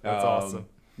 That's awesome.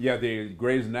 Yeah, the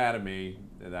Grey's Anatomy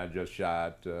that I just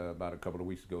shot about a couple of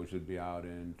weeks ago should be out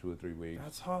in 2 or 3 weeks.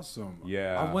 That's awesome.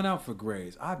 Yeah. I went out for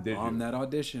Grey's. I Did bombed you? that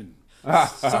audition.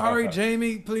 Sorry,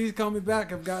 Jamie. Please call me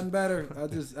back. I've gotten better. I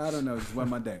don't know. Just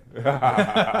wasn't my day.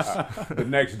 The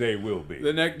next day will be.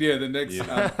 The next,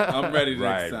 I'm ready the next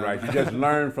Right, time. right. You just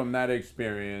learn from that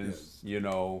experience,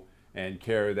 and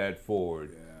carry that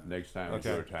forward next time it's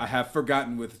your time. I have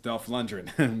forgotten with Dolph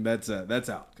Lundgren. that's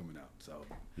out, coming out. So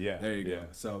Yeah, there you yeah. go.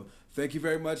 So thank you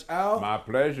very much, Al. My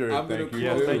pleasure. I'm Thank gonna you.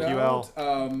 close thank it you, out.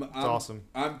 Al. It's awesome.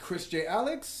 I'm Chris J.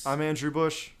 Alex, I'm Andrew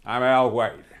Bush. I'm Al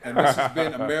White. and this has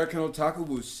been American Otaku.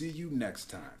 We'll see you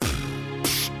next time.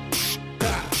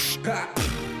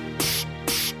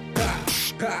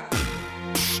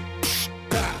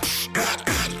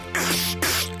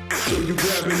 So you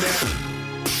grabbing that?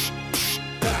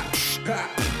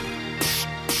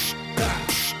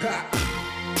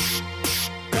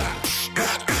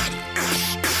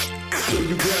 So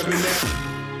you grabbing that?